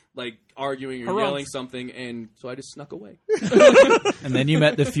know, like arguing or yelling something, and so I just snuck away. And then you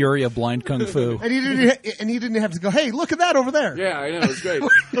met the fury of blind kung fu. And you didn't have to go, hey, look at that over there. Yeah, I know. It was great.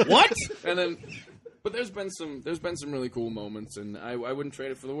 What? And then... But there's been some really cool moments, and I wouldn't trade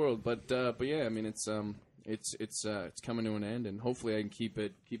it for the world. But yeah, I mean, it's coming to an end, and hopefully I can keep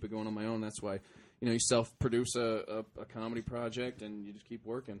it going on my own. That's why, you know, you self-produce a comedy project, and you just keep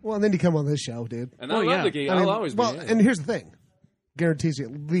working. Well, and then you come on this show, dude. And I love the gig. I'll always be. And here's the thing: guarantees you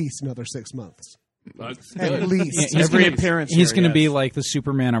at least another 6 months. That's At good. least. Every appearance. He's here, going to be yes. like the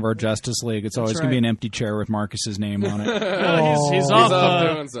Superman of our Justice League. It's always going to be an empty chair with Marcus's name on it. He's off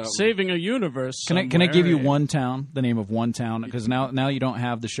doing something. saving a universe. Can I give you somewhere. one town, the name of one town? Because now you don't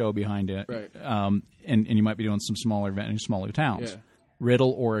have the show behind it. Right. And you might be doing some smaller towns. Yeah.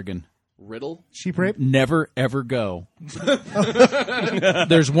 Riddle, Oregon. Riddle? Sheep rape? Never, ever go.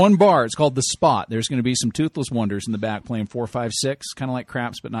 There's one bar. It's called The Spot. There's going to be some Toothless Wonders in the back playing 4, 5, 6, kind of like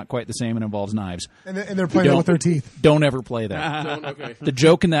craps, but not quite the same, and involves knives. And they're playing it with their teeth. Don't ever play that. Okay. The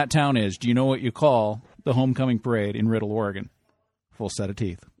joke in that town is, do you know what you call the homecoming parade in Riddle, Oregon? Full set of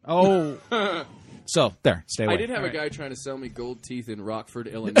teeth. Oh, So, there. Stay away. I did have a guy trying to sell me gold teeth in Rockford,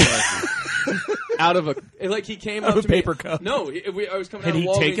 Illinois. Out of he came up to paper me. cup. No, I was coming Had out of he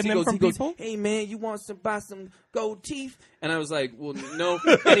Walgreens. taken them goes, from he goes, people? hey, man, you want to buy some gold teeth? And I was like, well, no.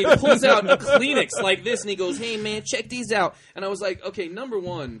 And he pulls out a Kleenex like this, and he goes, hey, man, check these out. And I was like, okay, number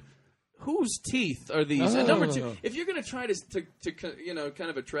one, whose teeth are these? And number two, if you're going to try to you know, kind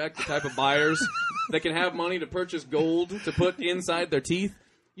of attract the type of buyers that can have money to purchase gold to put inside their teeth,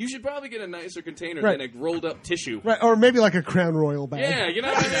 you should probably get a nicer container Right. than a rolled up tissue. Right, or maybe like a Crown Royal bag. Yeah, you know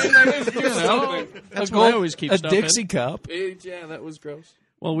what I mean? Like, there's something. that's what I always keep a stuff Dixie in. cup. Yeah, that was gross.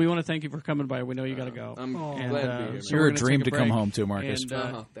 Well, we want to thank you for coming by. We know you got to go. I'm And, glad to be here. so You're we're a gonna dream take to come break. home to, Marcus.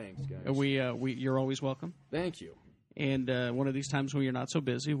 And Thanks, guys. you're always welcome. Thank you. And one of these times when you're not so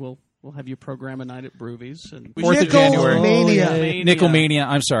busy, we'll have you program a night at Broovies. And 4th of January. Mania. Nickelmania.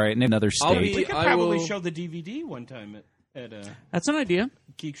 I'm sorry, another I'll state. be- We could I probably will- show the DVD one time at a That's an idea.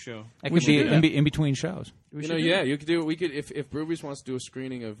 geek show. That we could be should do in between shows. We You should know, do yeah, that. you could do it. We could if Broovies wants to do a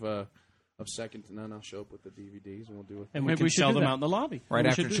screening of Second to None, I'll show up with the DVDs and we'll do And we Maybe can we should sell do them that. out in the lobby. Right We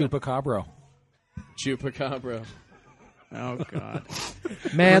after should do that. Chupacabra. Chupacabra. Oh God.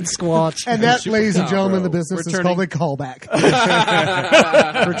 Mad Squatch. And that, ladies and gentlemen, the Bro. business is Returning- called a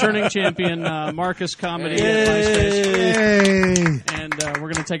callback. Returning champion Marcus Comedy at MySpace. Hey. And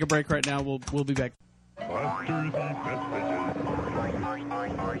we're going to take a break right now. We'll be back.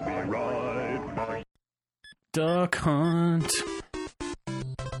 Duck Hunt.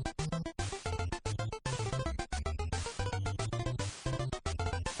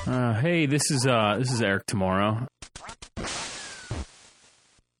 Hey, this is Eric Tomorrow.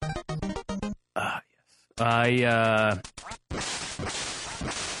 Yes.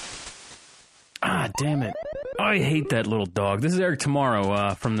 Damn it. I hate that little dog. This is Eric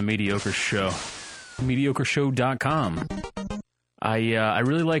Tomorrow from The Mediocre Show. MediocreShow.com. I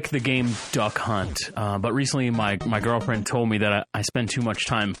really like the game Duck Hunt, but recently my girlfriend told me that I spend too much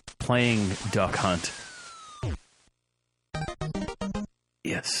time playing Duck Hunt.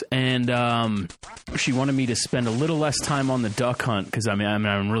 Yes, and she wanted me to spend a little less time on the Duck Hunt because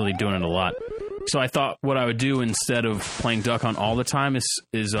I'm really doing it a lot. So I thought what I would do instead of playing Duck Hunt all the time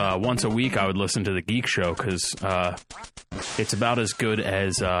is once a week I would listen to the Geek Show because it's about as good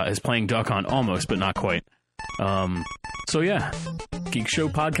as playing Duck Hunt almost, but not quite. So yeah,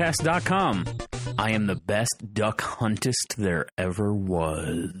 GeekShowPodcast.com. I am the best duck huntist there ever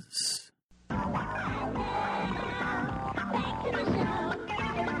was.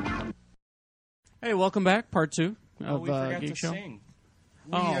 Hey, welcome back. Part 2 of we forgot Geek to Show. sing.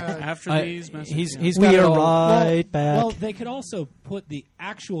 After these messages. We got it are all. right back. Well, they could also put the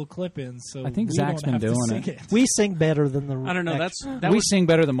actual clip in, so I think we Zach's don't been have to doing sing it. we sing better than the. I don't know. That we would, sing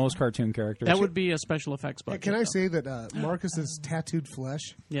better than most cartoon characters. that would be a special effects Hey, budget. can I though. say that Marcus's tattooed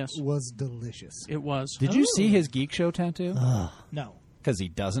flesh Yes. was delicious? It was. Did you see his Geek Show tattoo? No. Because he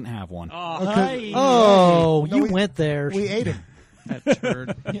doesn't have one. Oh, No, you we- went there. We ate him. That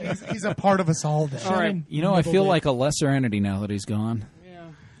turd. He's a part of us all day. All right. You know, I feel like a lesser entity now that he's gone. Yeah.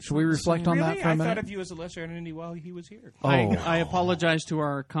 Should we reflect on that for a I minute? thought of you as a lesser entity while he was here. I apologize to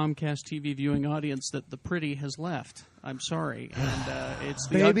our Comcast TV viewing audience that the pretty has left. I'm sorry, and it's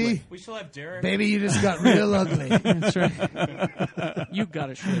the Baby, ugly. We still have Derek. baby, you just got real ugly. That's right. You got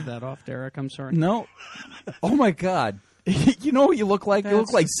to shave that off, Derek. I'm sorry. No. Oh my God. You know what you look like? You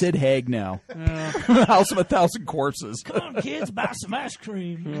look like Sid Haig now. House of a Thousand Corpses. Come on, kids, buy some ice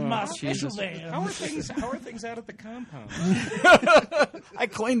cream. My Jesus. How are things out at the compound? I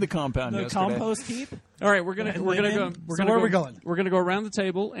cleaned the compound The yesterday. compost heap. All right, we're gonna go. We're So gonna where go, are we going? We're gonna go around the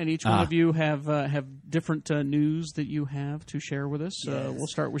table, and each one of you have different news that you have to share with us. We'll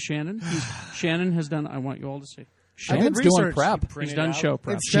start with Shannon. Shannon has done. I want you all to see. Shannon's I did doing research. prep. He's done show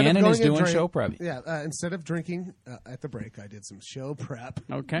prep. Instead of Shannon going is and doing drink- show prep. Yeah, instead of drinking at the break, I did some show prep.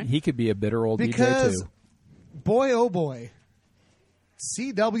 Okay. He could be a bitter old DJ Because, too. boy, oh boy,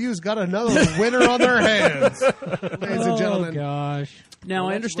 CW's got another winner on their hands, ladies and gentlemen. Gosh. Now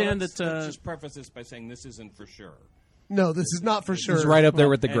I understand let's that. just preface this by saying this isn't for sure. No, this is not for sure. He's right up there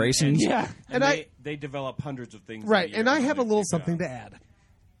with the And- Graysons. Yeah. And they develop hundreds of things. Right, a year and I when have a they little keep it something up. to add.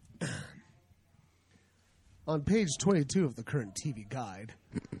 On page 22 of the current TV guide,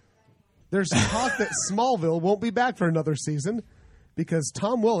 there's talk that Smallville won't be back for another season because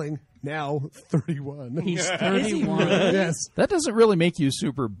Tom Welling, now 31, He's 31. yes, That doesn't really make you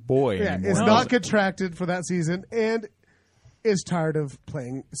Superboy yeah, anymore. is does not it? contracted for that season and is tired of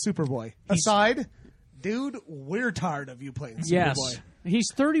playing Superboy. Aside, dude, we're tired of you playing Superboy. Yes. He's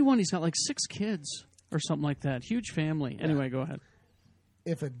 31. He's got like 6 kids or something like that. Huge family. Anyway, go ahead.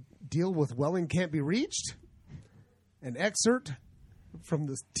 If a deal with Welling can't be reached, an excerpt from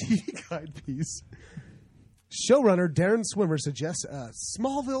this TV guide piece. Showrunner Darren Swimmer suggests a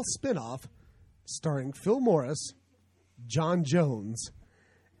Smallville spinoff starring Phil Morris, John Jones,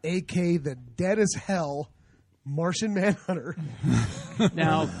 a.k.a. the dead as hell Martian Manhunter,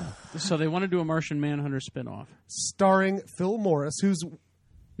 Now, so they want to do a Martian Manhunter spinoff. starring Phil Morris, who's,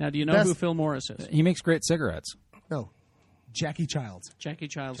 Now, do you know Best- who Phil Morris is? He makes great cigarettes. no, Jackie Childs. Jackie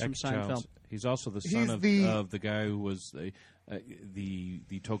Childs Jackie from Seinfeld. Childs. He's also the son He's of the- the guy who was the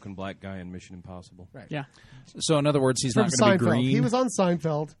token black guy in Mission Impossible. Right. Yeah. So in other words, he's From not going to be Seinfeld. green. He was on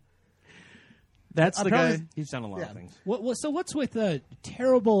Seinfeld. That's the Apparently- guy. He's done a lot Yeah. of things. So what's with the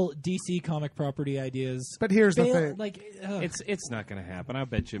terrible DC comic property ideas? But here's the Fail- thing. Like, It's not going to happen. I'll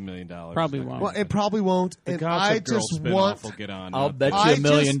bet you $1 million. Probably It's not won't. gonna Well, it probably won't. The And Gossip I Girl just spinoff want will get on. I'll bet you I $1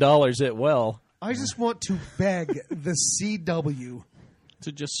 million it will. I just want to beg the CW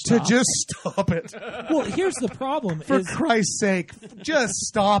To just to stop. just stop it. well, here's the problem: For is Christ's sake, just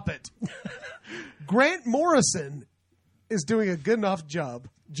stop it. Grant Morrison is doing a good enough job.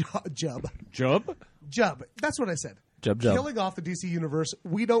 Job? That's what I said. Jub. Killing off the DC universe.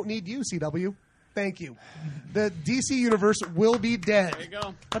 We don't need you, CW. Thank you. The DC universe will be dead. There you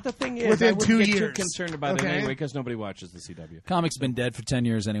go. But the thing is, Within I wouldn't 2 get years. too concerned about it Okay. anyway because nobody watches the CW. Comics been dead for 10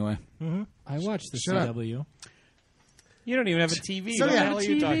 years anyway. I watch the Shut up. CW You don't even have a TV. So what the yeah, hell are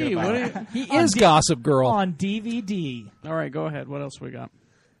you TV. talking What about? are He is Gossip Girl. on DVD. All right, go ahead. What else we got?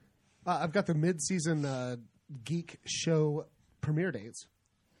 I've got the mid-season geek show premiere dates.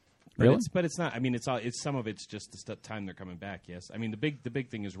 Really? But it's not. I mean, it's some of it's just the time they're coming back. Yes, I mean the big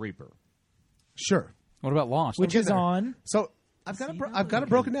thing is Reaper. Sure. What about Lost? Which is there. on. So I've got it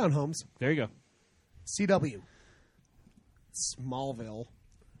broken down, Holmes. There you go. CW. Smallville.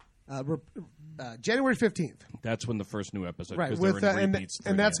 January 15th. That's when the first new episode. Right, 'cause with they're in and repeats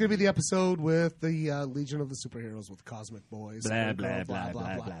and that's through going to be the episode with the Legion of the Superheroes with Cosmic Boys, Blah, and blah, blah,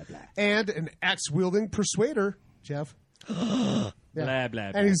 blah, blah, blah. and an axe-wielding persuader, Jeff. Blah, blah,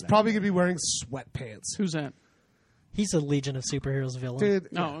 blah, And he's blah. probably going to be wearing sweatpants. Who's that? He's a Legion of Superheroes villain. Dude,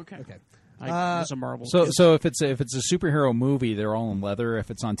 Oh, okay. okay. It's a Marvel. So if it's a superhero movie, they're all in leather.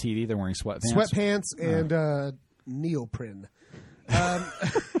 If it's on TV, they're wearing sweatpants. Sweatpants and neoprene.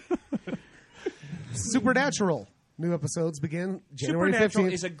 Supernatural. New episodes begin January Supernatural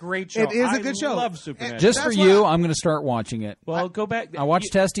 15th. is a great show. It is I a good show. love Supernatural. Just for That's you, why- I'm going to start watching it. Well, go back. I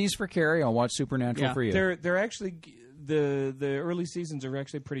watched Testes for Carrie. I'll watch Supernatural Yeah. for you. They're actually the early seasons are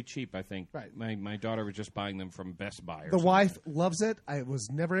actually pretty cheap. I think. Right. My daughter was just buying them from Best Buy. Or The something. wife loves it. I was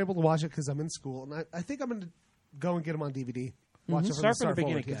never able to watch it because I'm in school, and I think I'm going to go and get them on DVD. Watch it from Start the from the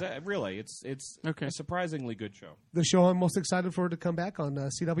forward, beginning because yeah. really, it's Okay. a surprisingly good show. The show I'm most excited for to come back on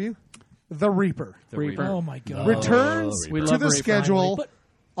CW, The Reaper. The Reaper. Oh my god! Returns We to love the Reaper. schedule But-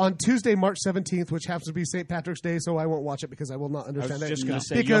 on Tuesday, March 17th, which happens to be St. Patrick's Day, so I won't watch it because I will not understand just it. gonna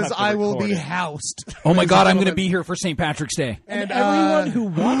say, you'll because have to I will record be it. housed. Oh my Ladies God, and I'm going to gentlemen. be here for St. Patrick's Day. And And, everyone who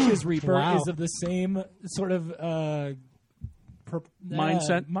watches Reaper Wow. is of the same sort of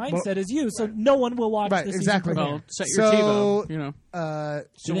Mindset? as you, so no one will watch Right, this exactly. season Well, premiere. set your So- TiVo. You know.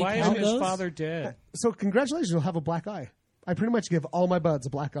 So they why count isn't his those? father dead? So congratulations, you'll have a black eye. I pretty much give all my buds a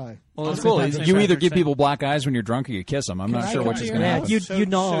black eye. Well, That's it's cool. St. You either Patrick's give Day. people black eyes when you're drunk or you kiss them. I'm not I sure come which to is your going to house? happen. You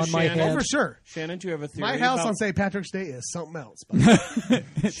gnaw on my Shannon, head. Oh, for sure. Shannon, do you have a theory? My house about, on St. Patrick's Day is something else.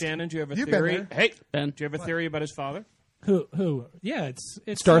 But Shannon, do you have a You've been theory? there. Hey, Ben. do you have a theory about his father? Who? Yeah,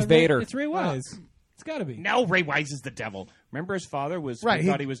 it's Darth Ray- Vader. It's Ray Wise. It's got to be. No, Ray Wise is the devil. Remember his father was Right, he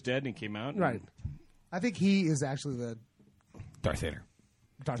he- thought he was dead and he came out. and- right. I think he is actually the Darth Vader.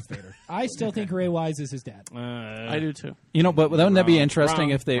 Darth Vader. I still think Ray Wise is his dad. I do too. You know, but wouldn't that be Wrong, interesting wrong,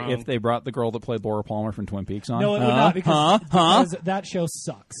 if they wrong. brought the girl that played Laura Palmer from Twin Peaks on? No, it would not because Huh? that show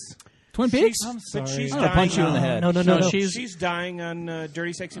sucks. Twin Peaks? I'm But sorry. she's I'm gonna punch you in the head. No. She's dying on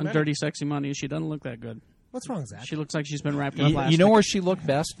Dirty Sexy On Money. Dirty Sexy Money, she doesn't look that good. What's wrong, Zach? She looks like she's been wrapped in You, plastic. you know where she looked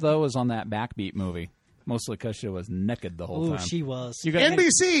best though is on that Backbeat movie, mostly because she was naked the whole Ooh, time. she was. You got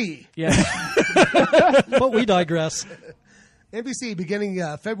NBC. Yeah. But we digress. NBC beginning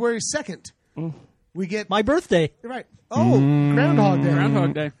February 2nd. We get My birthday. right. Oh, Groundhog Day.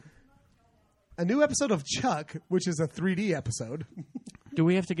 Groundhog Day. A new episode of Chuck, which is a 3D episode. Do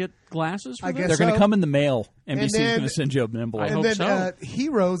we have to get glasses for I this? guess They're going so. to come in the mail. NBC's then- going to send you an envelope. I And hope then so.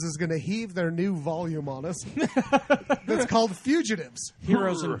 Heroes is going to heave their new volume on us. That's called Fugitives.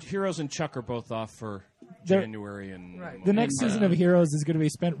 Heroes and Chuck are both off for They're- January and The next season of Heroes is going to be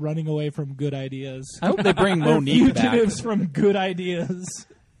spent running away from good ideas. I hope they bring Monique back. Fugitives from good ideas.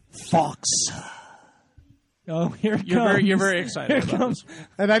 Fox. Oh, here it You're comes. very, you're very excited about this.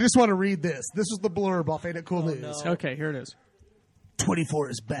 And I just want to read this. This was the blurb off Ain't It Cool News. Okay, here it is. 24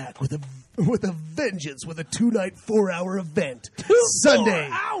 is back with a vengeance with a 2-night 4-hour event. Sunday,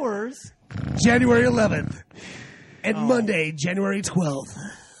 hours. January 11th, and Monday, January 12th.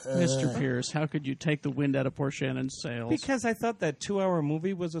 Mr. Pierce, how could you take the wind out of poor Shannon's sails? because I thought that 2-hour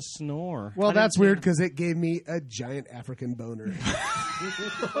movie was a snore. Well, I that's didn't weird see because it gave me a giant African boner.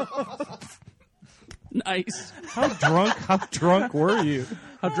 Nice. How drunk were you?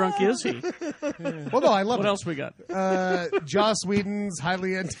 How drunk is he? Well, no, I love What it. else we got? Joss Whedon's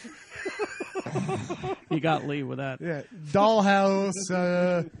highly You got Lee with that. yeah, Dollhouse.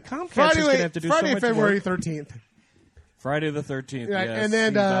 Comcast Friday, is going to have to do so Friday much February work. 13th. Friday the 13th. Right, yes, and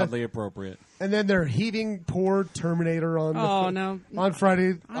then, seems oddly appropriate. And then they're heaving poor Terminator on Oh, no. on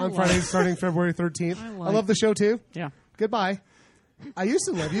Friday like- Friday starting February 13th. I love the show too. Yeah. Goodbye. I used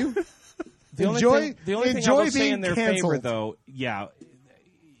to love you. The only enjoy thing I enjoy will say being in their canceled. favor, though, yeah,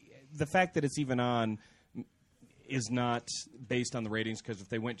 the fact that it's even on is not based on the ratings, because if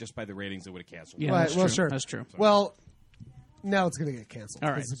they went just by the ratings, they would have canceled. Yeah, Right, that's well, true. sure. That's true. Well, now it's going to get canceled.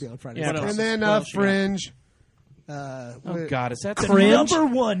 All right. This will be on Friday. Yeah, what else? And then What else you got? Fringe. Oh God, is that The Cringe. number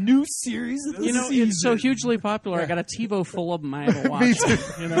one new series of the You know, season. it's so hugely popular. I got a TiVo full of them I haven't watched. Me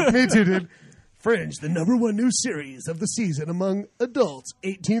too. Me too, dude. Fringe, the number one new series of the season among adults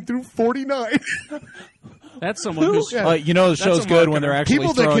 18 through 49. That's someone who's. Yeah. You know the show's a good when they're marketer. actually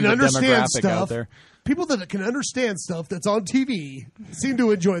People that throwing can the understand demographic out stuff. there. People that can understand stuff that's on TV seem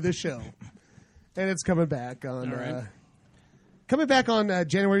to enjoy this show. And it's coming back on right.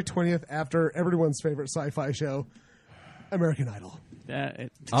 January 20th after everyone's favorite sci-fi show, American Idol.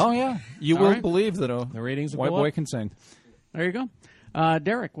 Oh yeah, you All will right. believe that The ratings will white go boy up. can sing. There you go.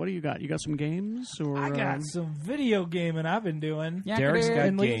 Derek, what do you got? You got some games? Or I got some video gaming I've been doing. Derek's got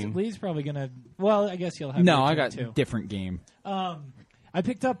and game. Lee's probably gonna. Well, I guess he'll have. No, your I turn, got too. different game. I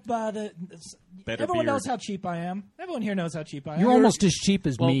picked up the. Better Everyone beard. knows how cheap I am. Everyone here knows how cheap I am. You're almost as cheap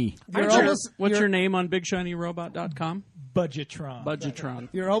as me. What's your name on BigShinyRobot.com? Budgetron. Budgetron.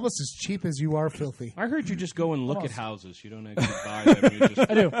 You're almost as cheap as you are filthy. I heard you just go and look at houses. You don't actually buy them. You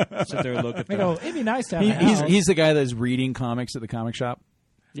just I do. sit there and look at I them. go. It'd be nice to have a house. He's the guy that's reading comics at the comic shop.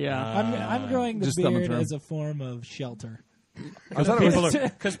 Yeah. I'm growing the Just thumb and beard thumb. as a form of shelter.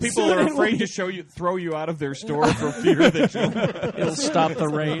 Because people are afraid to throw you out of their store for fear that It'll stop the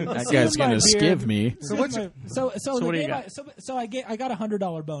rain. That guy's going to skiv me. So what do you got? I got a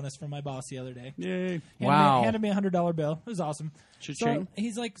 $100 bonus from my boss the other day. Yay. Handed me a $100 bill. It was awesome. So Cha-ching.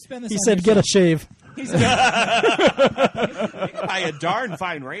 he's like, spend this. He on said, "Get a yourself." shave." He's like, buy a darn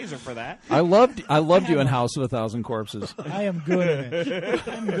fine razor for that. I loved you in House of a Thousand Corpses. I am good in it.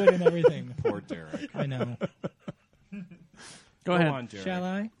 I'm good in everything. Poor Derek. I know. Go ahead. on, Derek. Shall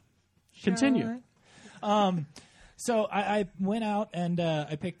I? Continue. So I went out and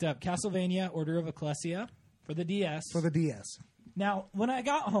I picked up Castlevania: Order of Ecclesia for the DS. For the DS. Now, when I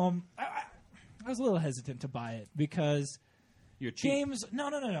got home, I was a little hesitant to buy it because You're cheap. games. No.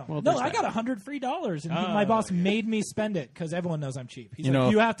 Well, No, there's I that. got $100 free, and my boss made me spend it because everyone knows I'm cheap. He's You like, know,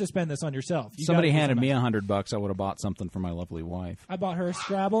 you have to spend this on yourself. You Somebody gotta do handed me something. $100. I would have bought something for my lovely wife. I bought her a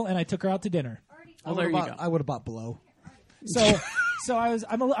Scrabble, and I took her out to dinner. Well, there you go. I would have bought Below. So I was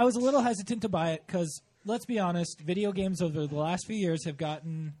a little hesitant to buy it because let's be honest, video games over the last few years have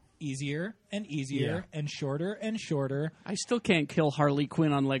gotten easier and easier and shorter and shorter. I still can't kill Harley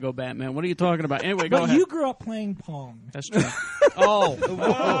Quinn on Lego Batman. What are you talking about? Anyway, go But ahead. you grew up playing Pong. That's true. Oh.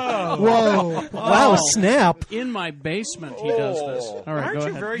 Whoa. Wow, snap! In my basement, he does this. All right, Aren't go you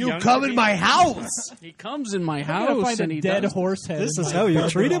ahead. very You young come to in be- my house. He comes in my I'm gonna house find and a he dead does. horse head. This in is my how you bedroom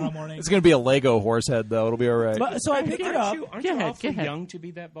treat him? tomorrow morning. It's going to be a Lego horse head, though. It'll be all right. But, so I picked it up. Aren't Get you ahead, awfully get ahead. young to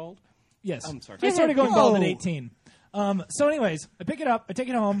be that bold? Yes. I'm sorry. I started going bald at Whoa. 18. So anyways, I pick it up. I take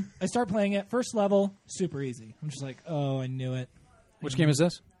it home. I start playing it. First level, super easy. I'm just like, oh, I knew it. Which game is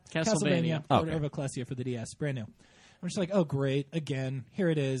this? Castlevania. Oh, Order okay. of Ecclesia for the DS, brand new. I'm just like, oh, great. Again, here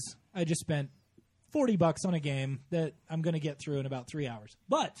it is. I just spent $40 on a game that I'm going to get through in about 3 hours.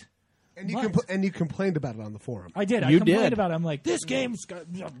 But And you complained about it on the forum. I did. I You complained did. about it. I'm like, this game's got...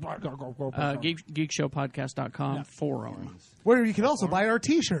 Geekshowpodcast.com forum. Where you can also buy our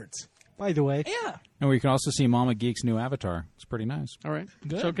T-shirts. By the way, yeah. And we can also see Mama Geek's new avatar. It's pretty nice. All right.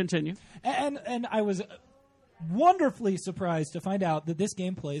 Good. So continue. And I was wonderfully surprised to find out that this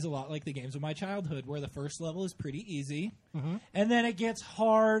game plays a lot like the games of my childhood, where the first level is pretty easy, and then it gets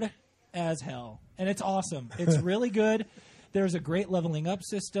hard as hell, and it's awesome. It's really good. There's a great leveling up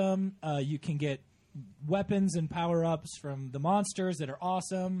system. You can get weapons and power ups from the monsters that are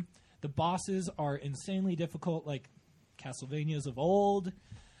awesome. The bosses are insanely difficult, like Castlevanias of old.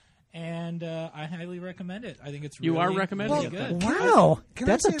 And I highly recommend it. I think it's You really, are recommending really it, good. then. wow, Can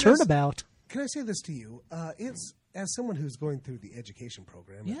I that's a say this? turnabout. Can I say this to you? It's as someone who's going through the education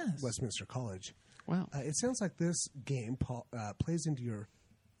program Yes. at Westminster College. Wow. It sounds like this game plays into your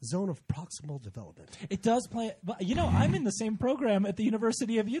zone of proximal development. It does play, but I'm in the same program at the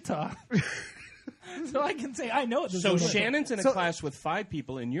University of Utah, so I can say I know it. So Shannon's in a class with 5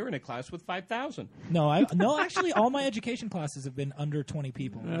 people, and you're in a class with 5,000. No, actually, all my education classes have been under 20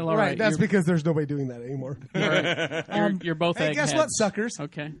 people. Well, all right, that's You're, because there's nobody doing that anymore. you're both Hey, guess what, eggheads. suckers?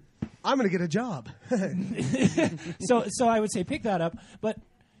 Okay. I'm going to get a job. So I would say pick that up, but.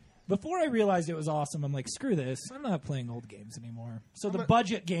 Before I realized it was awesome, I'm like, screw this. I'm not playing old games anymore. So the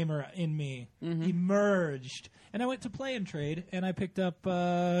budget gamer in me emerged. And I went to Play and Trade, and I picked up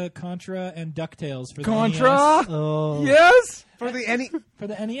Contra and DuckTales for the NES. Oh, Yes! For the any For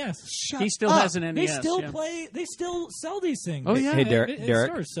the NES. He still has an NES. They still yeah. play. They still sell these things. Oh, yeah. Hey, At Derek.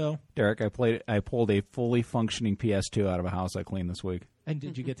 stores, so. Derek, I pulled a fully functioning PS2 out of a house I cleaned this week. And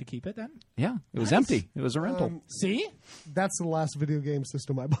did you get to keep it then? Yeah, it was empty. It was a rental. See? that's the last video game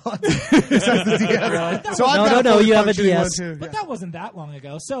system I bought. Besides the DS. So I've No, got no, fully you have a functioning one, DS. too. But Yeah. that wasn't that long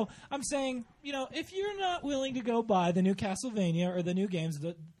ago. So I'm saying, if you're not willing to go buy the new Castlevania or the new games,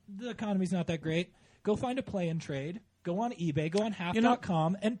 the economy's not that great, go find a Play and Trade. Go on eBay, go on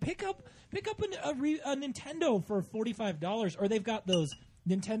half.com, and pick up a Nintendo for $45. Or they've got those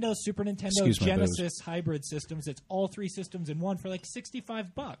Nintendo, Super Nintendo, Excuse my Genesis hybrid systems. It's all 3 systems in one for like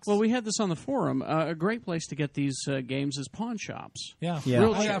 $65. Well, we had this on the forum. A great place to get these games is pawn shops. yeah. Yeah.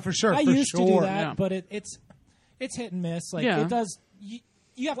 Real Oh, cheap. yeah, for sure. I for used to do sure. that, Yeah. but it's hit and miss. Like Yeah. it does.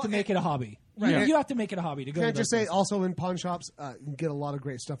 You have to make it a hobby. Right. You have to make it a hobby to go. Can I to just those say, places. also in pawn shops, you can get a lot of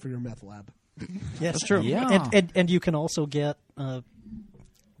great stuff for your meth lab. yes, That's true. Yeah. And you can also get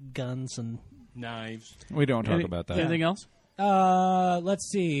guns and Knives. We don't talk about that. Anything else? Let's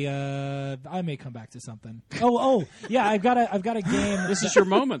see. I may come back to something. Oh, yeah. I've got a game. This is your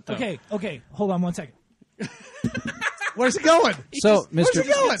moment, though. Okay. Hold on one second. Where's it going? So, Where's Mr.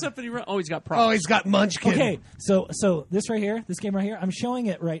 it going? Gets up and he he's got props. Oh, he's got Munchkin. Okay, so this right here, this game right here, I'm showing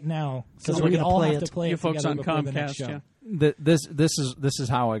it right now because we're we gonna all play have it. to play You it folks together on before the next Comcast, show. yeah. This is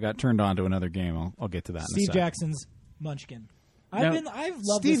how I got turned on to another game. I'll get to that in a Steve sec. Jackson's Munchkin. I've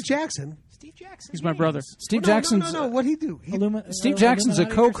loved Steve this. Jackson. Steve Jackson. He's my brother. Steve No, Jackson's No. What'd he do? Steve Jackson's a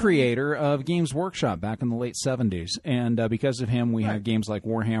co-creator of Games Workshop back in the late 70s, and because of him, we have games like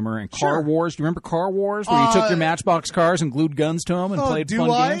Warhammer and Car Wars. Do you remember Car Wars, where you took your Matchbox cars and glued guns to them and played fun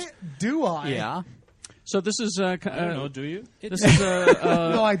games? Do I? Yeah. So this is. I don't know, do you? This is.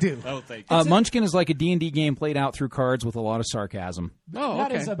 No, I do. Oh, thank you. Munchkin is like a D&D game played out through cards with a lot of sarcasm. Oh,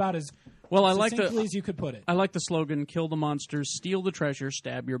 That okay. is about as Well, I like succinctly the. as you could put it. I like the slogan: "Kill the monsters, steal the treasure,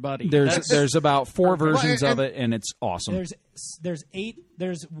 stab your buddy." There's about 4 versions and- of it, and it's awesome. There's 8.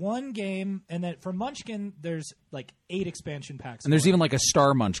 There's one game, and then for Munchkin, there's like 8 expansion packs. And there's for it. even like a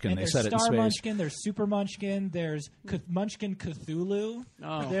Star Munchkin. And They there's said it in Star space. Munchkin, there's Super Munchkin, there's Munchkin Cthulhu,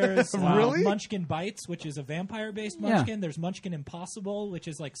 Oh. there's Really? Munchkin Bites, which is a vampire-based Munchkin. There's Munchkin Impossible, which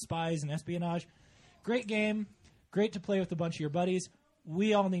is like spies and espionage. Great game, great to play with a bunch of your buddies.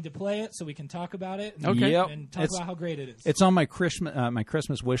 We all need to play it so we can talk about it and, Okay. Yep. and talk It's- about how great it is. It's on my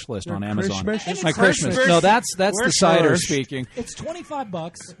Christmas wish list on Amazon. Christmas? My Christmas. No, that's the cider speaking. It's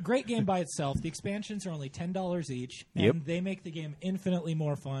 $25. Great game by itself. The expansions are only $10 each, and Yep. they make the game infinitely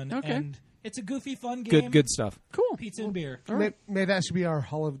more fun. Okay. And it's a goofy, fun game. Good stuff. Cool. Pizza and beer. May that should be our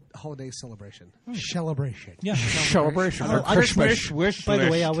holiday celebration. Celebration. Yeah. Celebration. Oh, I just Wish By the way,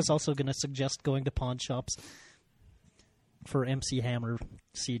 list. I was also going to suggest going to pawn shops for MC Hammer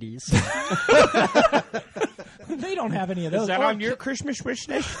CDs. They don't have any of those. Is that Or- on your Christmas wish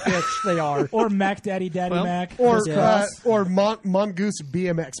list? Yes, they are. or Mac Daddy Daddy Well, Mac. Or Yeah. Mongoose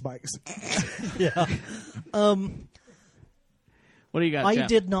BMX bikes. Yeah. What do you got? I Jeff?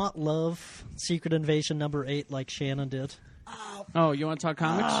 did not love Secret Invasion number 8 like Shannon did. Oh, you want to talk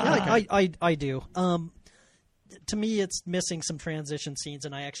comics? Yeah, I do. To me, it's missing some transition scenes,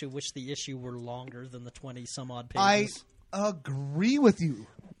 and I actually wish the issue were longer than the 20-some-odd I pages. agree with you.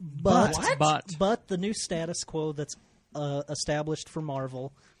 But But the new status quo that's established for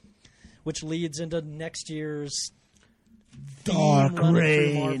Marvel, which leads into next year's Dark theme running through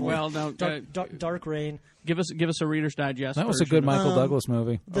Reign. Marvel. Well, no, Dark Reign. give us a Reader's Digest. That was a version good of- Michael Douglas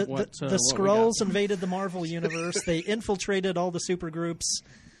movie. The, what, the what we Skrulls invaded the Marvel universe. They infiltrated all the supergroups.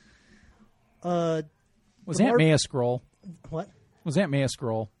 Was the Aunt Mar- May a Skrull? What? Was Aunt May a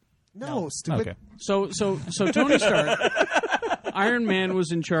Skrull? No, stupid. Okay. So Tony Stark, Iron Man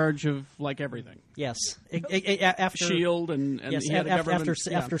was in charge of like everything. Yes. After Shield and yes, he had a government.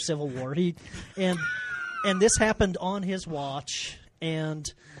 after Civil War. And this happened on his watch, and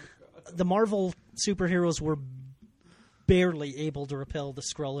the Marvel superheroes were barely able to repel the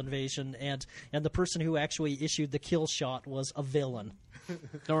Skrull invasion, and the person who actually issued the kill shot was a villain,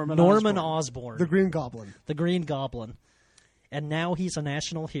 Norman Osborn, The Green Goblin. the Green Goblin. And now he's a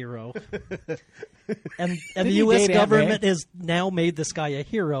national hero, and the he U.S. date Aunt government May? has now made this guy a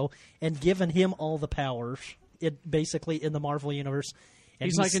hero and given him all the powers. It basically in the Marvel universe. And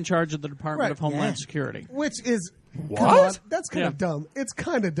He's like in charge of the Department Right. of Homeland Yeah. Security. Which is What? come on, that's kind Yeah. of dumb. It's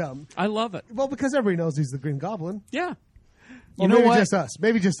kind of dumb. I love it. Well, because everybody knows he's the Green Goblin. Yeah. Or know maybe what? just us.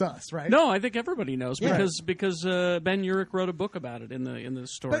 Maybe just us, right? No, I think everybody knows Yeah. because Ben Urich wrote a book about it in the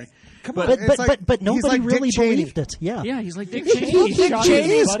story. Come on, But it's like- but he's nobody like Dick really Cheney. believed it. Yeah. Yeah, he's like Dick Dick Cheney. Cheney shot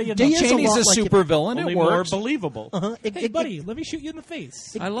Cheney's- somebody in the Dick face. Cheney's Cheney's a like it- super villain. Only It more works. believable. Hey, buddy, let me shoot you in the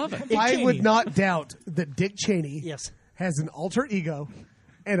face. I love it. Dick I Cheney. would not doubt that Dick Cheney Yes. has an alter ego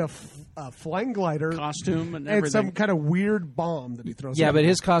and a flying glider Costume and and everything. some kind of weird bomb that he throws. Yeah, at but people.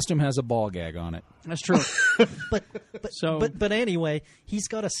 his costume has a ball gag on it. That's true. But So- but anyway, he's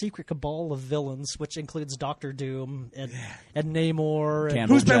got a secret cabal of villains, which includes Doctor Doom and Namor. And,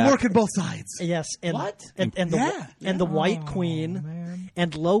 Candle who's been Jack. working both sides. yes, and What? and the Yeah. and the White Queen man.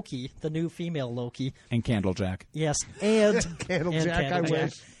 and Loki, the new female Loki. And Candlejack. Yes, and Candlejack, I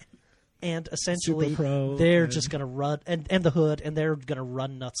wish. And essentially, Super Pro, they're and- just going to run, and the Hood, and they're going to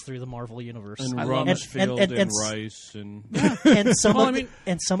run nuts through the Marvel universe. And I love it. Rumsfeld And- and, and- Rice and and some Well, of I mean-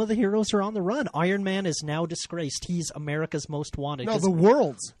 and some of the heroes are on the run. Iron Man is now disgraced. He's America's most wanted. No, 'Cause- the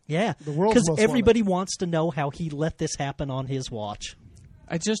world's. yeah, the world's because most everybody wants to know how he let this happen on his watch.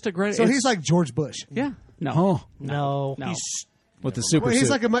 It's just a great. So it's- he's like George Bush. yeah. No. Oh, No, No. with the super Well, he's suit.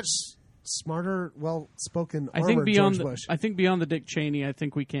 like a much smarter, well-spoken, I think armored beyond George the, Bush. I think beyond the Dick Cheney, I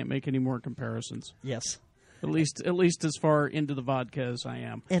think we can't make any more comparisons. yes, At least as far into the vodka as I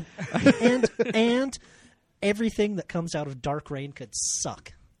am. and and everything that comes out of Dark Reign could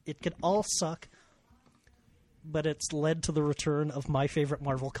suck. It could all suck. But it's led to the return of my favorite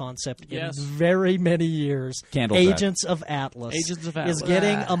Marvel concept Yes. in very many years. Candlejack. Agents of Atlas. Agents of is Atlas.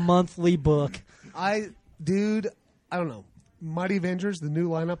 getting a monthly book. I don't know. Mighty Avengers, the new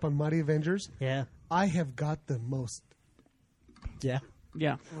lineup on Mighty Avengers. Yeah, I have got the most yeah.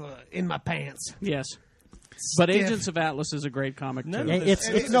 Yeah. in my pants. Yes. But stiff. Agents of Atlas is a great comic too. Yeah,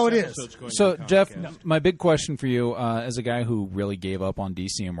 it's No, it is. So, Jeff, my big question for you, as a guy who really gave up on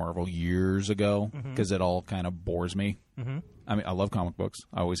DC and Marvel years ago, because it all kind of bores me. I mean, I love comic books.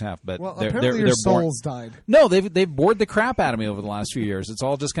 I always have. But Well, they're apparently your souls died. No, they've bored the crap out of me over the last few years. It's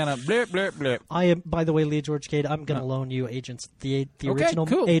all just kind of blip, blip, blip. I am, by the way, Lee George Cade. I'm going to loan you Agents, the Okay, original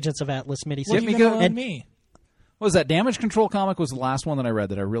cool. Agents of Atlas miniseries. What are you me gonna go- loan and- me? What was that? Damage Control comic was the last one that I read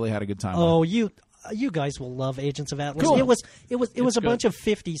that I really had a good time with. Oh, you guys will love Agents of Atlas. Cool. It was a good. bunch of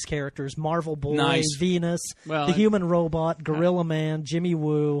 50s characters: Marvel Boy, Nice. Venus, Well, the Human Robot, Gorilla Man, Jimmy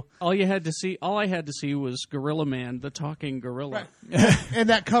Woo. All I had to see was Gorilla Man, the talking gorilla, And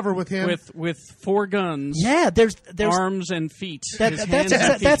that cover with him. with 4 guns, Yeah, there's arms and feet. His hands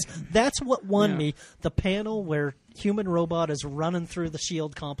and feet. that's what won Yeah. me. The panel where Human Robot is running through the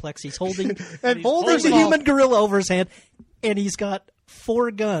Shield complex. He's holding And there's a them all. human gorilla over his hand, and he's got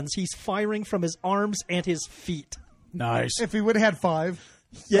 4 guns. He's firing from his arms and his feet. Nice. If he would have had 5,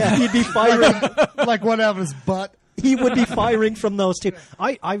 Yeah, he'd be firing. like one out of his butt. He would be firing from those too.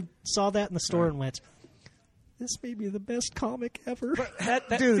 I saw that in the store and went, "This may be the best comic ever."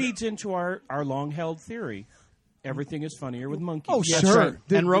 That Dude. feeds into our long-held theory. Everything is funnier with monkeys. Oh, That's sure. right.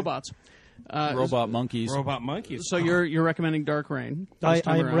 And robots. Robot monkeys. Robot monkeys. So you're recommending Dark Reign? this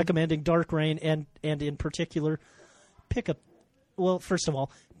time I'm around. recommending Dark Reign and in particular, pick up. Well, first of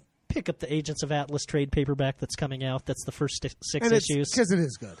all, pick up the Agents of Atlas trade paperback that's coming out. That's the first 6 And it's issues. because it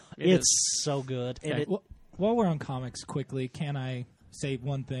is good. It's so good. And Okay. it, Well, while we're on comics, quickly, can I say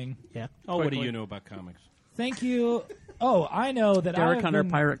one thing? yeah. Oh, what do Quickly. you know about comics? Thank you. Oh, I know that Derek Hunter,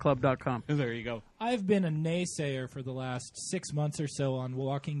 PirateClub.com. There you go. I've been a naysayer for the last 6 months or so on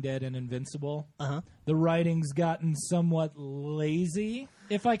Walking Dead and Invincible. Uh-huh. The writing's gotten somewhat lazy.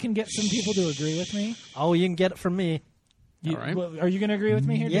 If I can get some people to agree with me, Oh, you can get it from me. You- All right. well, are you going to agree with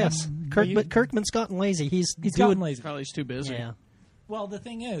me here? Yes. Dan? But Kirkman's gotten lazy. He's He's doing. gotten lazy. Probably he's too busy. Yeah. Well, the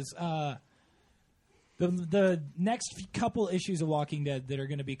thing is, the next couple issues of Walking Dead that are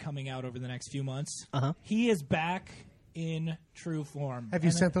going to be coming out over the next few months, Uh-huh. he is back in true form. Have you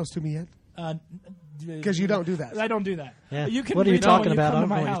And, sent those to me yet? Because you don't do that. I don't do that. Yeah. You can What are you read them talking when you about? come I to don't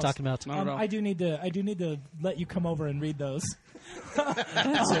know my what you're house. talking about. Not at all. I do need to let you come over and read those.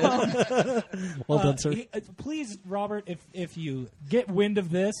 Well done, sir. Please, Robert, if you get wind of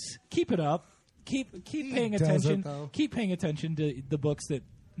this, keep it up. Keep paying doesn't, attention. though. Keep paying attention to the books that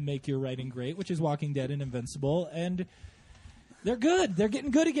make your writing great, which is Walking Dead and Invincible, and they're good. They're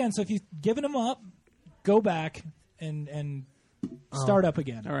getting good again. So if you've given them up, go back and start up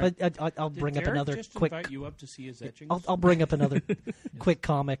again. All right. But I'll bring up another just quick. invite you up to see his etchings? I'll bring up another quick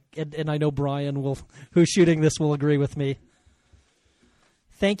comic, and I know Brian who's shooting this, will agree with me.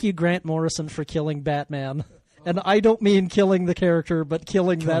 Thank you, Grant Morrison, for killing Batman. And I don't mean killing the character, but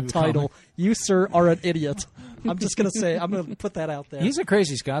killing that title. You, sir, are an idiot. I'm just going to say, I'm going to put that out there. He's a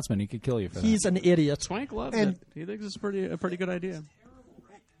crazy Scotsman. He could kill you for that. He's an idiot. Swank loves And- it. He thinks it's a pretty good idea.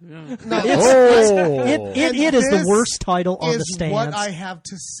 Yeah. Oh! It is this the worst title on the is stands. what I have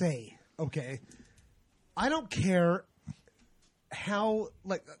to say. Okay, I don't care how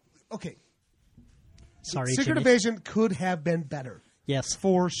okay. Sorry, Secret Jimmy. Invasion could have been better Yes.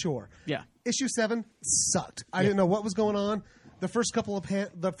 for sure. Yeah. Issue 7 sucked. I didn't know what was going on. The first couple of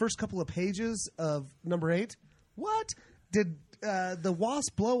pages of number 8. What did the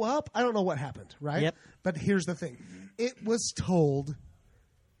Wasp blow up? I don't know what happened. Right. Yep. But here's the thing: it was told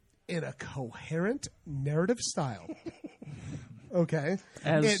in a coherent narrative style. Okay.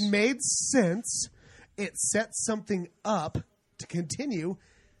 It made sense. It set something up to continue,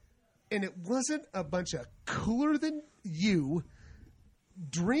 and it wasn't a bunch of cooler than you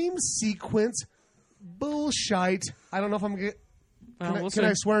dream sequence bullshit. I don't know if I'm going to can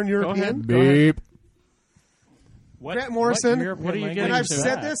I swear in European? Beep. What, Grant Morrison, what are you and getting I've to?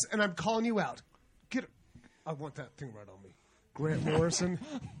 said this, and I'm calling you out. Get it. I want that thing right on me. Grant Morrison.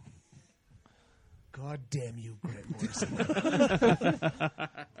 God damn you, Grant Morrison.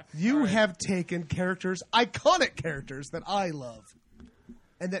 You have taken characters, iconic characters that I love,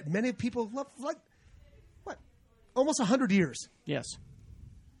 and that many people love, like, what, almost 100 years. Yes.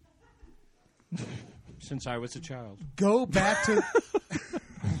 Since I was a child. Go back to...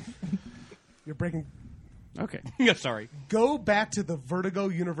 You're breaking... Okay. Yeah, sorry. Go back to the Vertigo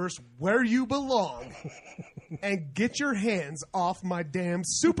universe where you belong and get your hands off my damn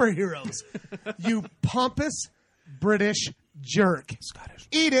superheroes. You pompous British jerk. Scottish.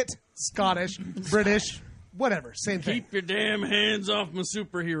 Eat it. Scottish, British, whatever. Same thing. Keep your damn hands off my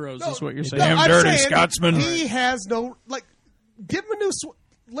superheroes. That's what you're saying. No, Damn I'm dirty saying Scotsman. He has no, give him a new,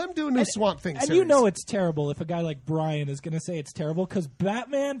 Let him do a new Swamp Thing And series. you know it's terrible if a guy like Brian is going to say it's terrible, because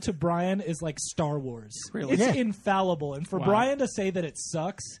Batman to Brian is like Star Wars. Really? It's Yeah. infallible. And for Wow. Brian to say that it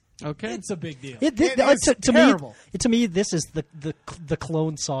sucks, Okay. it's a big deal. It's to terrible. me, to me, this is the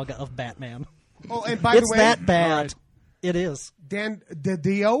clone saga of Batman. Oh, and by It's the way, that bad. All right. It is. Dan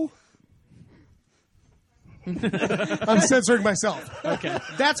DiDio. I'm censoring myself. Okay.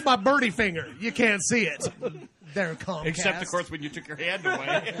 That's my birdie finger. You can't see it. There, Comcast. Except, of course, when you took your hand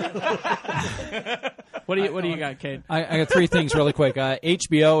away. What do you got, Kate? I got three things really quick.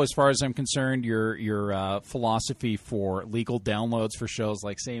 HBO, as far as I'm concerned, your philosophy for legal downloads for shows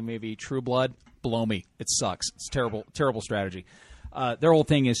like, say, maybe True Blood, blow me. It sucks. It's terrible strategy. Their whole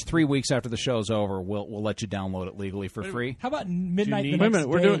thing is 3 weeks after the show's over, we'll let you download it legally for free. How about midnight need- the Wait a next minute,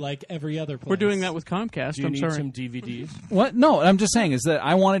 we're day, doing- like every other place? We're doing that with Comcast. Do you I'm need sorry. some DVDs? What? No, I'm just saying is that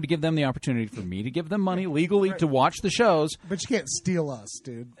I wanted to give them the opportunity for me to give them money legally to watch the shows. But you can't steal us,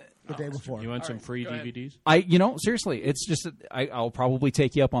 dude. The day before. You want some free DVDs? Seriously, it's just I'll probably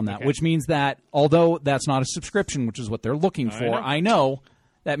take you up on that, which means that although that's not a subscription, which is what they're looking for, I know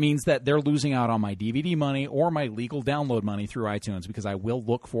that means that they're losing out on my DVD money or my legal download money through iTunes, because I will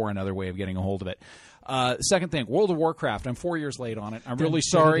look for another way of getting a hold of it. Second thing, World of Warcraft. I'm 4 years late on it. I'm really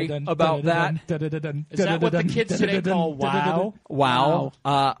sorry about that. Is that what the kids today call WoW? Wow.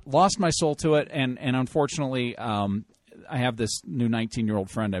 Lost my soul to it, and unfortunately, I have this new 19-year-old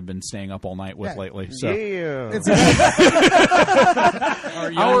friend I've been staying up all night with lately. So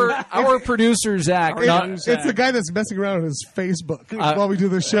our producer Zach, It's the guy that's messing around on his Facebook while we do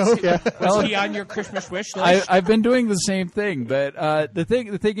the show. Is he on your Christmas wish list? I've been doing the same thing, but the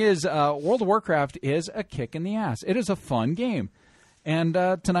thing is, World of Warcraft is a kick in the ass. It is a fun game. And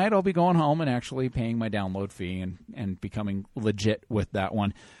tonight I'll be going home and actually paying my download fee and becoming legit with that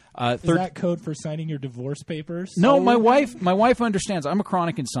one. Is that code for signing your divorce papers? No, my wife understands. I'm a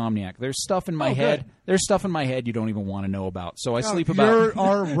chronic insomniac. There's stuff in my head. good. There's stuff in my head you don't even want to know about. So I sleep about. You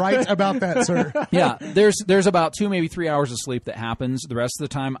are right about that, sir. Yeah, there's about 2, maybe 3 hours of sleep that happens. The rest of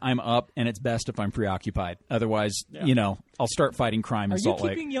the time I'm up, and it's best if I'm preoccupied. Otherwise, I'll start fighting crime in Are you Salt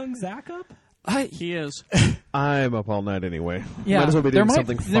Lake. keeping young Zach up? He is. I'm up all night anyway. Yeah, Might as well be doing there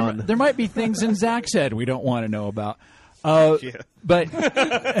something fun. There might be things in Zach's head we don't want to know about. But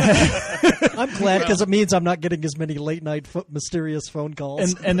I'm glad because it means I'm not getting as many late night mysterious phone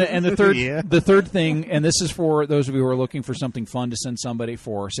calls. and the third thing, and this is for those of you who are looking for something fun to send somebody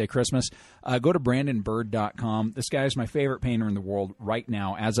for, say, Christmas, go to BrandonBird.com. This guy is my favorite painter in the world right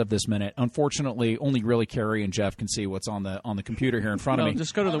now, as of this minute. Unfortunately, only really Carrie and Jeff can see what's on the computer here in front of me.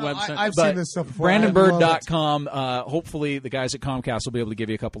 Just go to the website. I've But seen this stuff before. BrandonBird.com. Hopefully, the guys at Comcast will be able to give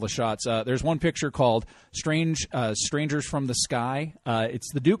you a couple of shots. There's one picture called Strangers from the Sky.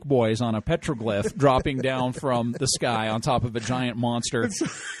 It's the Duke Boys on a petroglyph dropping down from the sky on top of a giant monster.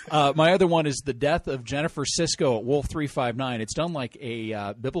 My other one is the death of Jennifer Sisko at Wolf 359. It's done like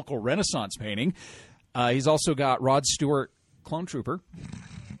a biblical Renaissance painting. He's also got Rod Stewart, Clone Trooper.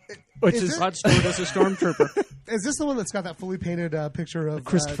 Which Is is it? Rod Stewart is a stormtrooper. Is this the one that's got that fully painted picture of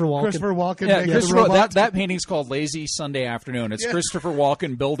Christopher Walken? Christopher Walken Yeah, making the Christopher, robot? that painting's called Lazy Sunday Afternoon. It's Christopher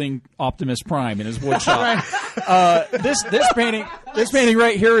Walken building Optimus Prime in his wood shop. This painting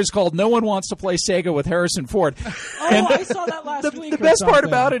right here is called No One Wants to Play Sega with Harrison Ford. Oh, I saw that last week. The best part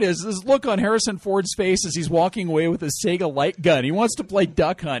about it is this look on Harrison Ford's face as he's walking away with his Sega light gun. He wants to play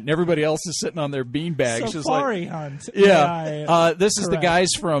Duck Hunt, and everybody else is sitting on their beanbags. just like, Safari Hunt. yeah. This is the correct. guys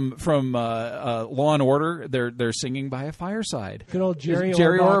from Law and Order. They're singing by a fireside. Good old Jerry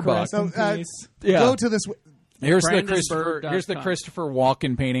Orbach. rest in So, peace. Yeah. Go to this. Here's the BrandonBird.com. Christopher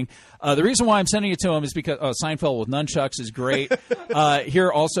Walken painting. The reason why I'm sending it to him is because Seinfeld with nunchucks is great.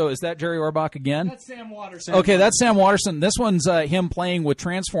 Here also, is that Jerry Orbach again? That's Sam Watterson. Okay, that's Sam Watterson. This one's him playing with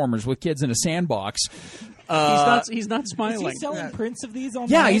Transformers with kids in a sandbox. He's not Is smiling. he selling prints of these online?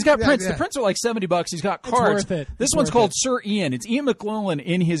 Yeah, he's got prints. yeah. The prints are like $70. He's got cards. worth it. This It's one's worth called it. Sir Ian. It's Ian McClellan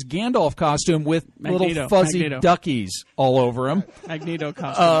in his Gandalf costume with little Magneto. fuzzy Magneto. duckies all over him. Magneto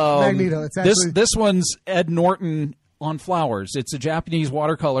costume. Magneto. It's actually This one's Ed Norton on flowers. It's a Japanese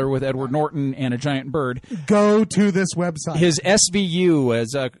watercolor with Edward Norton and a giant bird. go to this website. His SVU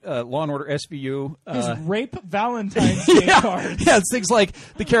as Law and Order SVU. His rape Valentine's Day cards. Yeah, it's things like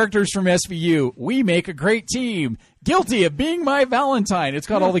the characters from SVU. We make a great team. Guilty of being my Valentine. It's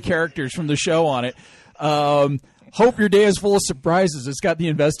got all the characters from the show on it. Hope your day is full of surprises. It's got the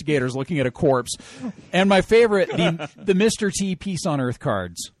investigators looking at a corpse. And my favorite, the Mr. T Peace on Earth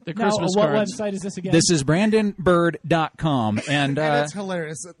cards. The Now, Christmas what cards. website is this again? This is BrandonBird.com. And and it's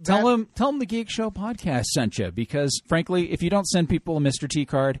hilarious. tell them the Geek Show podcast sent you, because frankly, if you don't send people a Mr. T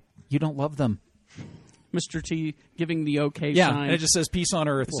card, you don't love them. Mr. T giving the okay Yeah, sign. and it just says "Peace on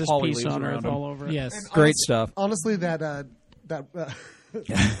Earth" It with says holly peace leaves on around Earth him. all over it. Yes. Great stuff. Honestly, the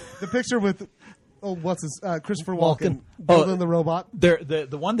picture with Christopher Walken building the robot The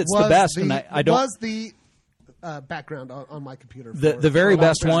one that's was the best, the, and I don't. was the background on my computer. The very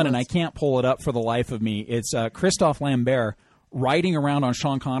best one, and I can't pull it up for the life of me. It's Christophe Lambert riding around on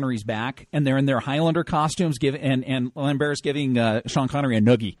Sean Connery's back, and they're in their Highlander costumes, and Lambert's giving Sean Connery a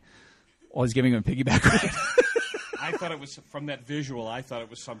noogie while he's giving him a piggyback ride. I thought it was from that visual. I thought it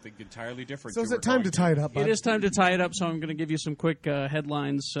was something entirely different. So is it time to tie it up? It is time to tie it up, so I'm going to give you some quick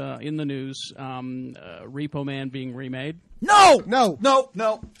headlines in the news. Repo Man being remade. No!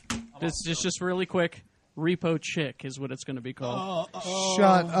 This is just really quick. Repo Chick is what it's going to be called.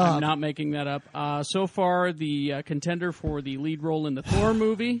 Shut I'm up. not making that up. So far, the contender for the lead role in the Thor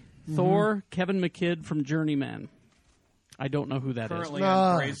movie, Thor, Kevin McKidd from Journeyman. I don't know who that Currently is.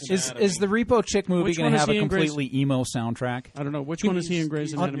 on Grey's Anatomy. Is the Repo Chick movie Which going one to is have a he in Grey's- completely emo soundtrack? I don't know. Which one is he in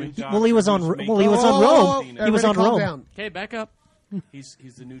Grey's Anatomy? He was on Rome. He was Everybody on calm Rome. down. Okay, back up. He's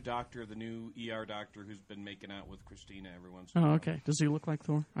the new doctor, the new ER doctor who's been making out with Christina every once in a Oh, while. okay. Does he look like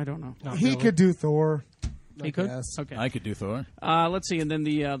Thor? I don't know. He could do Thor. I He could? guess. Okay. I could do Thor. Let's see. And then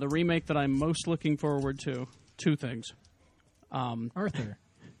the remake that I'm most looking forward to, two things. Arthur.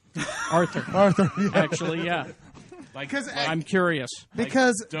 Arthur. Arthur. Yeah. Actually, yeah. I'm curious.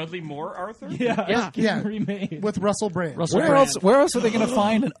 Because Dudley Moore Arthur? Yeah. yeah, remade. with Russell Brand. Russell Where Brand. else are they going to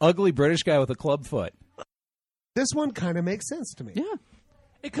find an ugly British guy with a club foot? This one kind of makes sense to me. Yeah.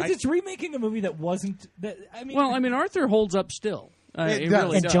 Because it's remaking a movie that wasn't. That I mean, Well, I mean, Arthur holds up still. It It does.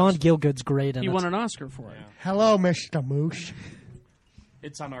 really And does. John Gielgud's great in He it. won an Oscar for it. Hello, Mr. Moosh.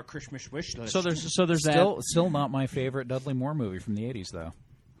 It's on our Christmas wish list. So there's Still not my favorite Dudley Moore movie from the 80s, though.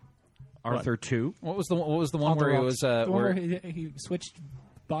 Arthur 2. What was the one On the where he Rocks. was the one where where he switched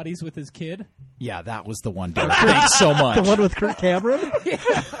bodies with his kid. Yeah, that was the one, Derek. Thanks so much. The one with Kirk Cameron?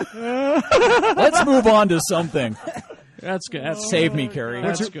 Let's move on to something. That's good. That's Save me, Carrie.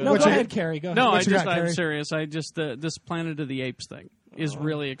 That's good. No, What's go your- ahead, Carrie. Go ahead. No, What you got, I'm Carrie? serious. I just this Planet of the Apes thing is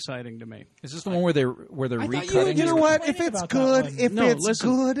really exciting to me. Is this the one where they're thought you recutting? You know were what? If complaining it's about that good, one. if No, it's listen.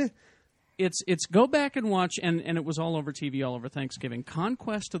 good, It's go back and watch, and it was all over TV all over Thanksgiving.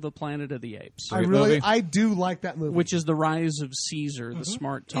 Conquest of the Planet of the Apes, I do like that movie. which is the rise of Caesar, the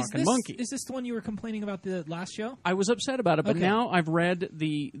smart Is talking this, monkey. is this the one you were complaining about the last show? I was upset about it, but Okay. now I've read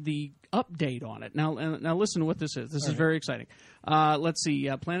the update on it. Now listen to what this is. This is very exciting. Let's see.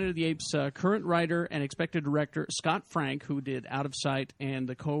 Planet of the Apes current writer and expected director Scott Frank, who did Out of Sight and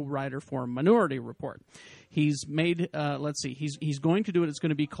the co-writer for Minority Report. He's made. Let's see. He's going to do it. It's going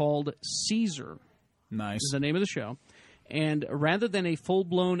to be called Caesar. Nice. Is the name of the show. And rather than a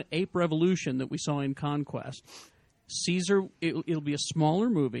full-blown ape revolution that we saw in Conquest, Caesar, it'll be a smaller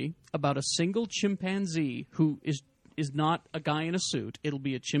movie about a single chimpanzee who is not a guy in a suit. It'll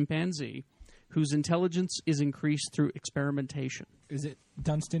be a chimpanzee whose intelligence is increased through experimentation. Is it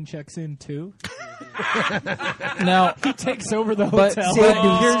Dunstan checks in too? Now, Takes over the but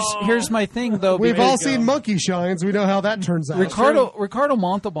hotel. here's my thing though. We've because all seen Monkey Shines. We know how that turns out. Ricardo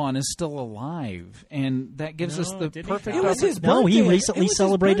Montalban is still alive, and that gives us the perfect. It was his birthday. No, he recently It was his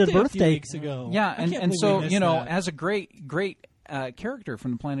celebrated birthday a few birthday. weeks ago. Yeah, I and can't and believe so we missed you know, that. as a great character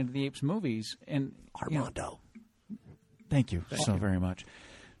from the Planet of the Apes movies, and Armando. thank you so very much.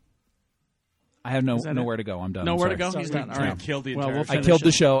 I have that nowhere to go. I'm done. Nowhere I'm to sorry. go? He's done. All We right. killed the Well, entire we'll show. I finish killed the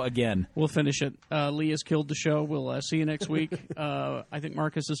it. show again. We'll finish it. Lee has killed the show. We'll see you next week. I think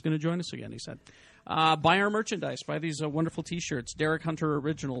Marcus is going to join us again, he said. Buy our merchandise. Buy these wonderful T-shirts. Derek Hunter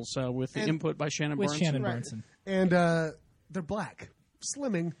Originals with the input by Shannon with Barnes. Shannon Right. Barneson. And they're black.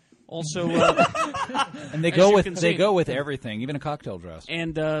 Slimming. Also, And they As go you with can see. everything, even a cocktail dress.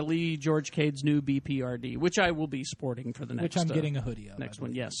 and Lee George Cade's new BPRD, which I will be sporting for the next Which I'm getting a hoodie of. next I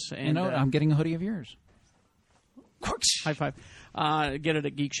one. believe. Yes. And, You know, I'm getting a hoodie of yours. high five. Get it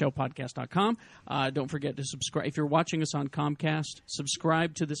at geekshowpodcast.com. Don't forget to subscribe. If you're watching us on Comcast,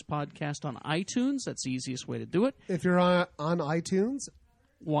 subscribe to this podcast on iTunes. That's the easiest way to do it. If you're on iTunes,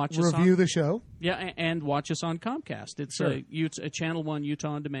 Watch us review on, the show. and watch us on Comcast. It's a Channel 1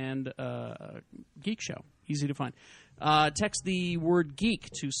 Utah On Demand geek show. Easy to find. Text the word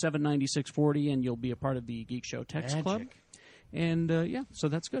geek to 79640 and you'll be a part of the Geek Show Text Club. And so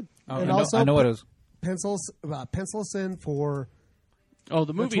that's good. Oh, And I know, also I know what it was. Pencil us in for Oh,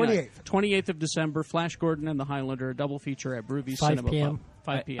 the movie 28th. night. 28th of December, Flash Gordon and the Highlander, a double feature at Brewby 5 Cinema p.m. Pub.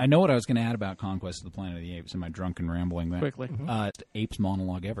 5 p.m. I know what I was going to add about Conquest of the Planet of the Apes in my drunken rambling there. Quickly. Apes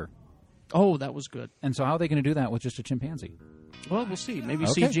monologue ever. Oh, that was good. And so how are they going to do that with just a chimpanzee? Well, we'll see. Maybe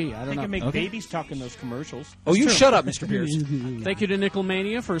Okay. CG. I don't They know. can make Okay. babies talk in those commercials. Oh, you shut up, Mr. Pierce. Thank you to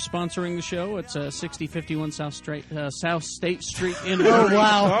Nickelmania for sponsoring the show. It's 6051 South State Street in Oh,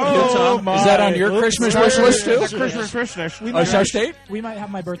 Utah. Is that on your Christmas wish list too? Christmas. South State? We might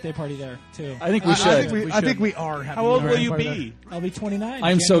have my birthday party there too. I think we should. I think we are having How old a will you party be? I'll be 29.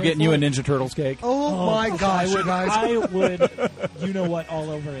 I'm so January getting you a 4th. Ninja Turtles cake. Oh, my gosh, you guys. I would, you know what,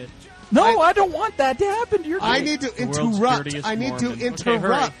 all over it. No, I don't want that to happen to your I cake. need to The world's interrupt. dirtiest I need to Mormon. Okay, hurry,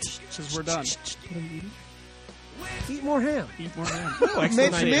 interrupt. because we're done. Eat more ham. Eat more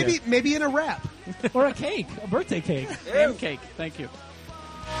ham. Maybe in a wrap. Or a cake, a birthday cake. Ham cake. Thank you.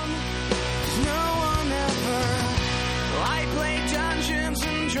 I play Dungeons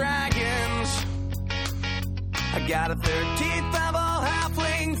and Dragons. I got a 13th level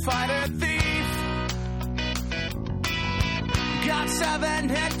halfling fighter thief. Got 7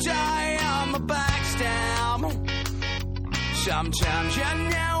 hit die on my backstab. Sometimes you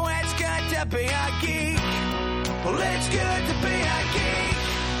know it's good to be a geek. Well, it's good to be a geek.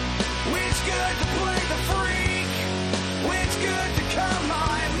 It's good to play the freak. It's good to come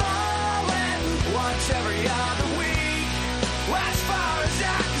on mulling once every other week. As far as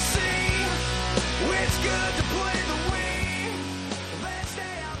I can see, it's good to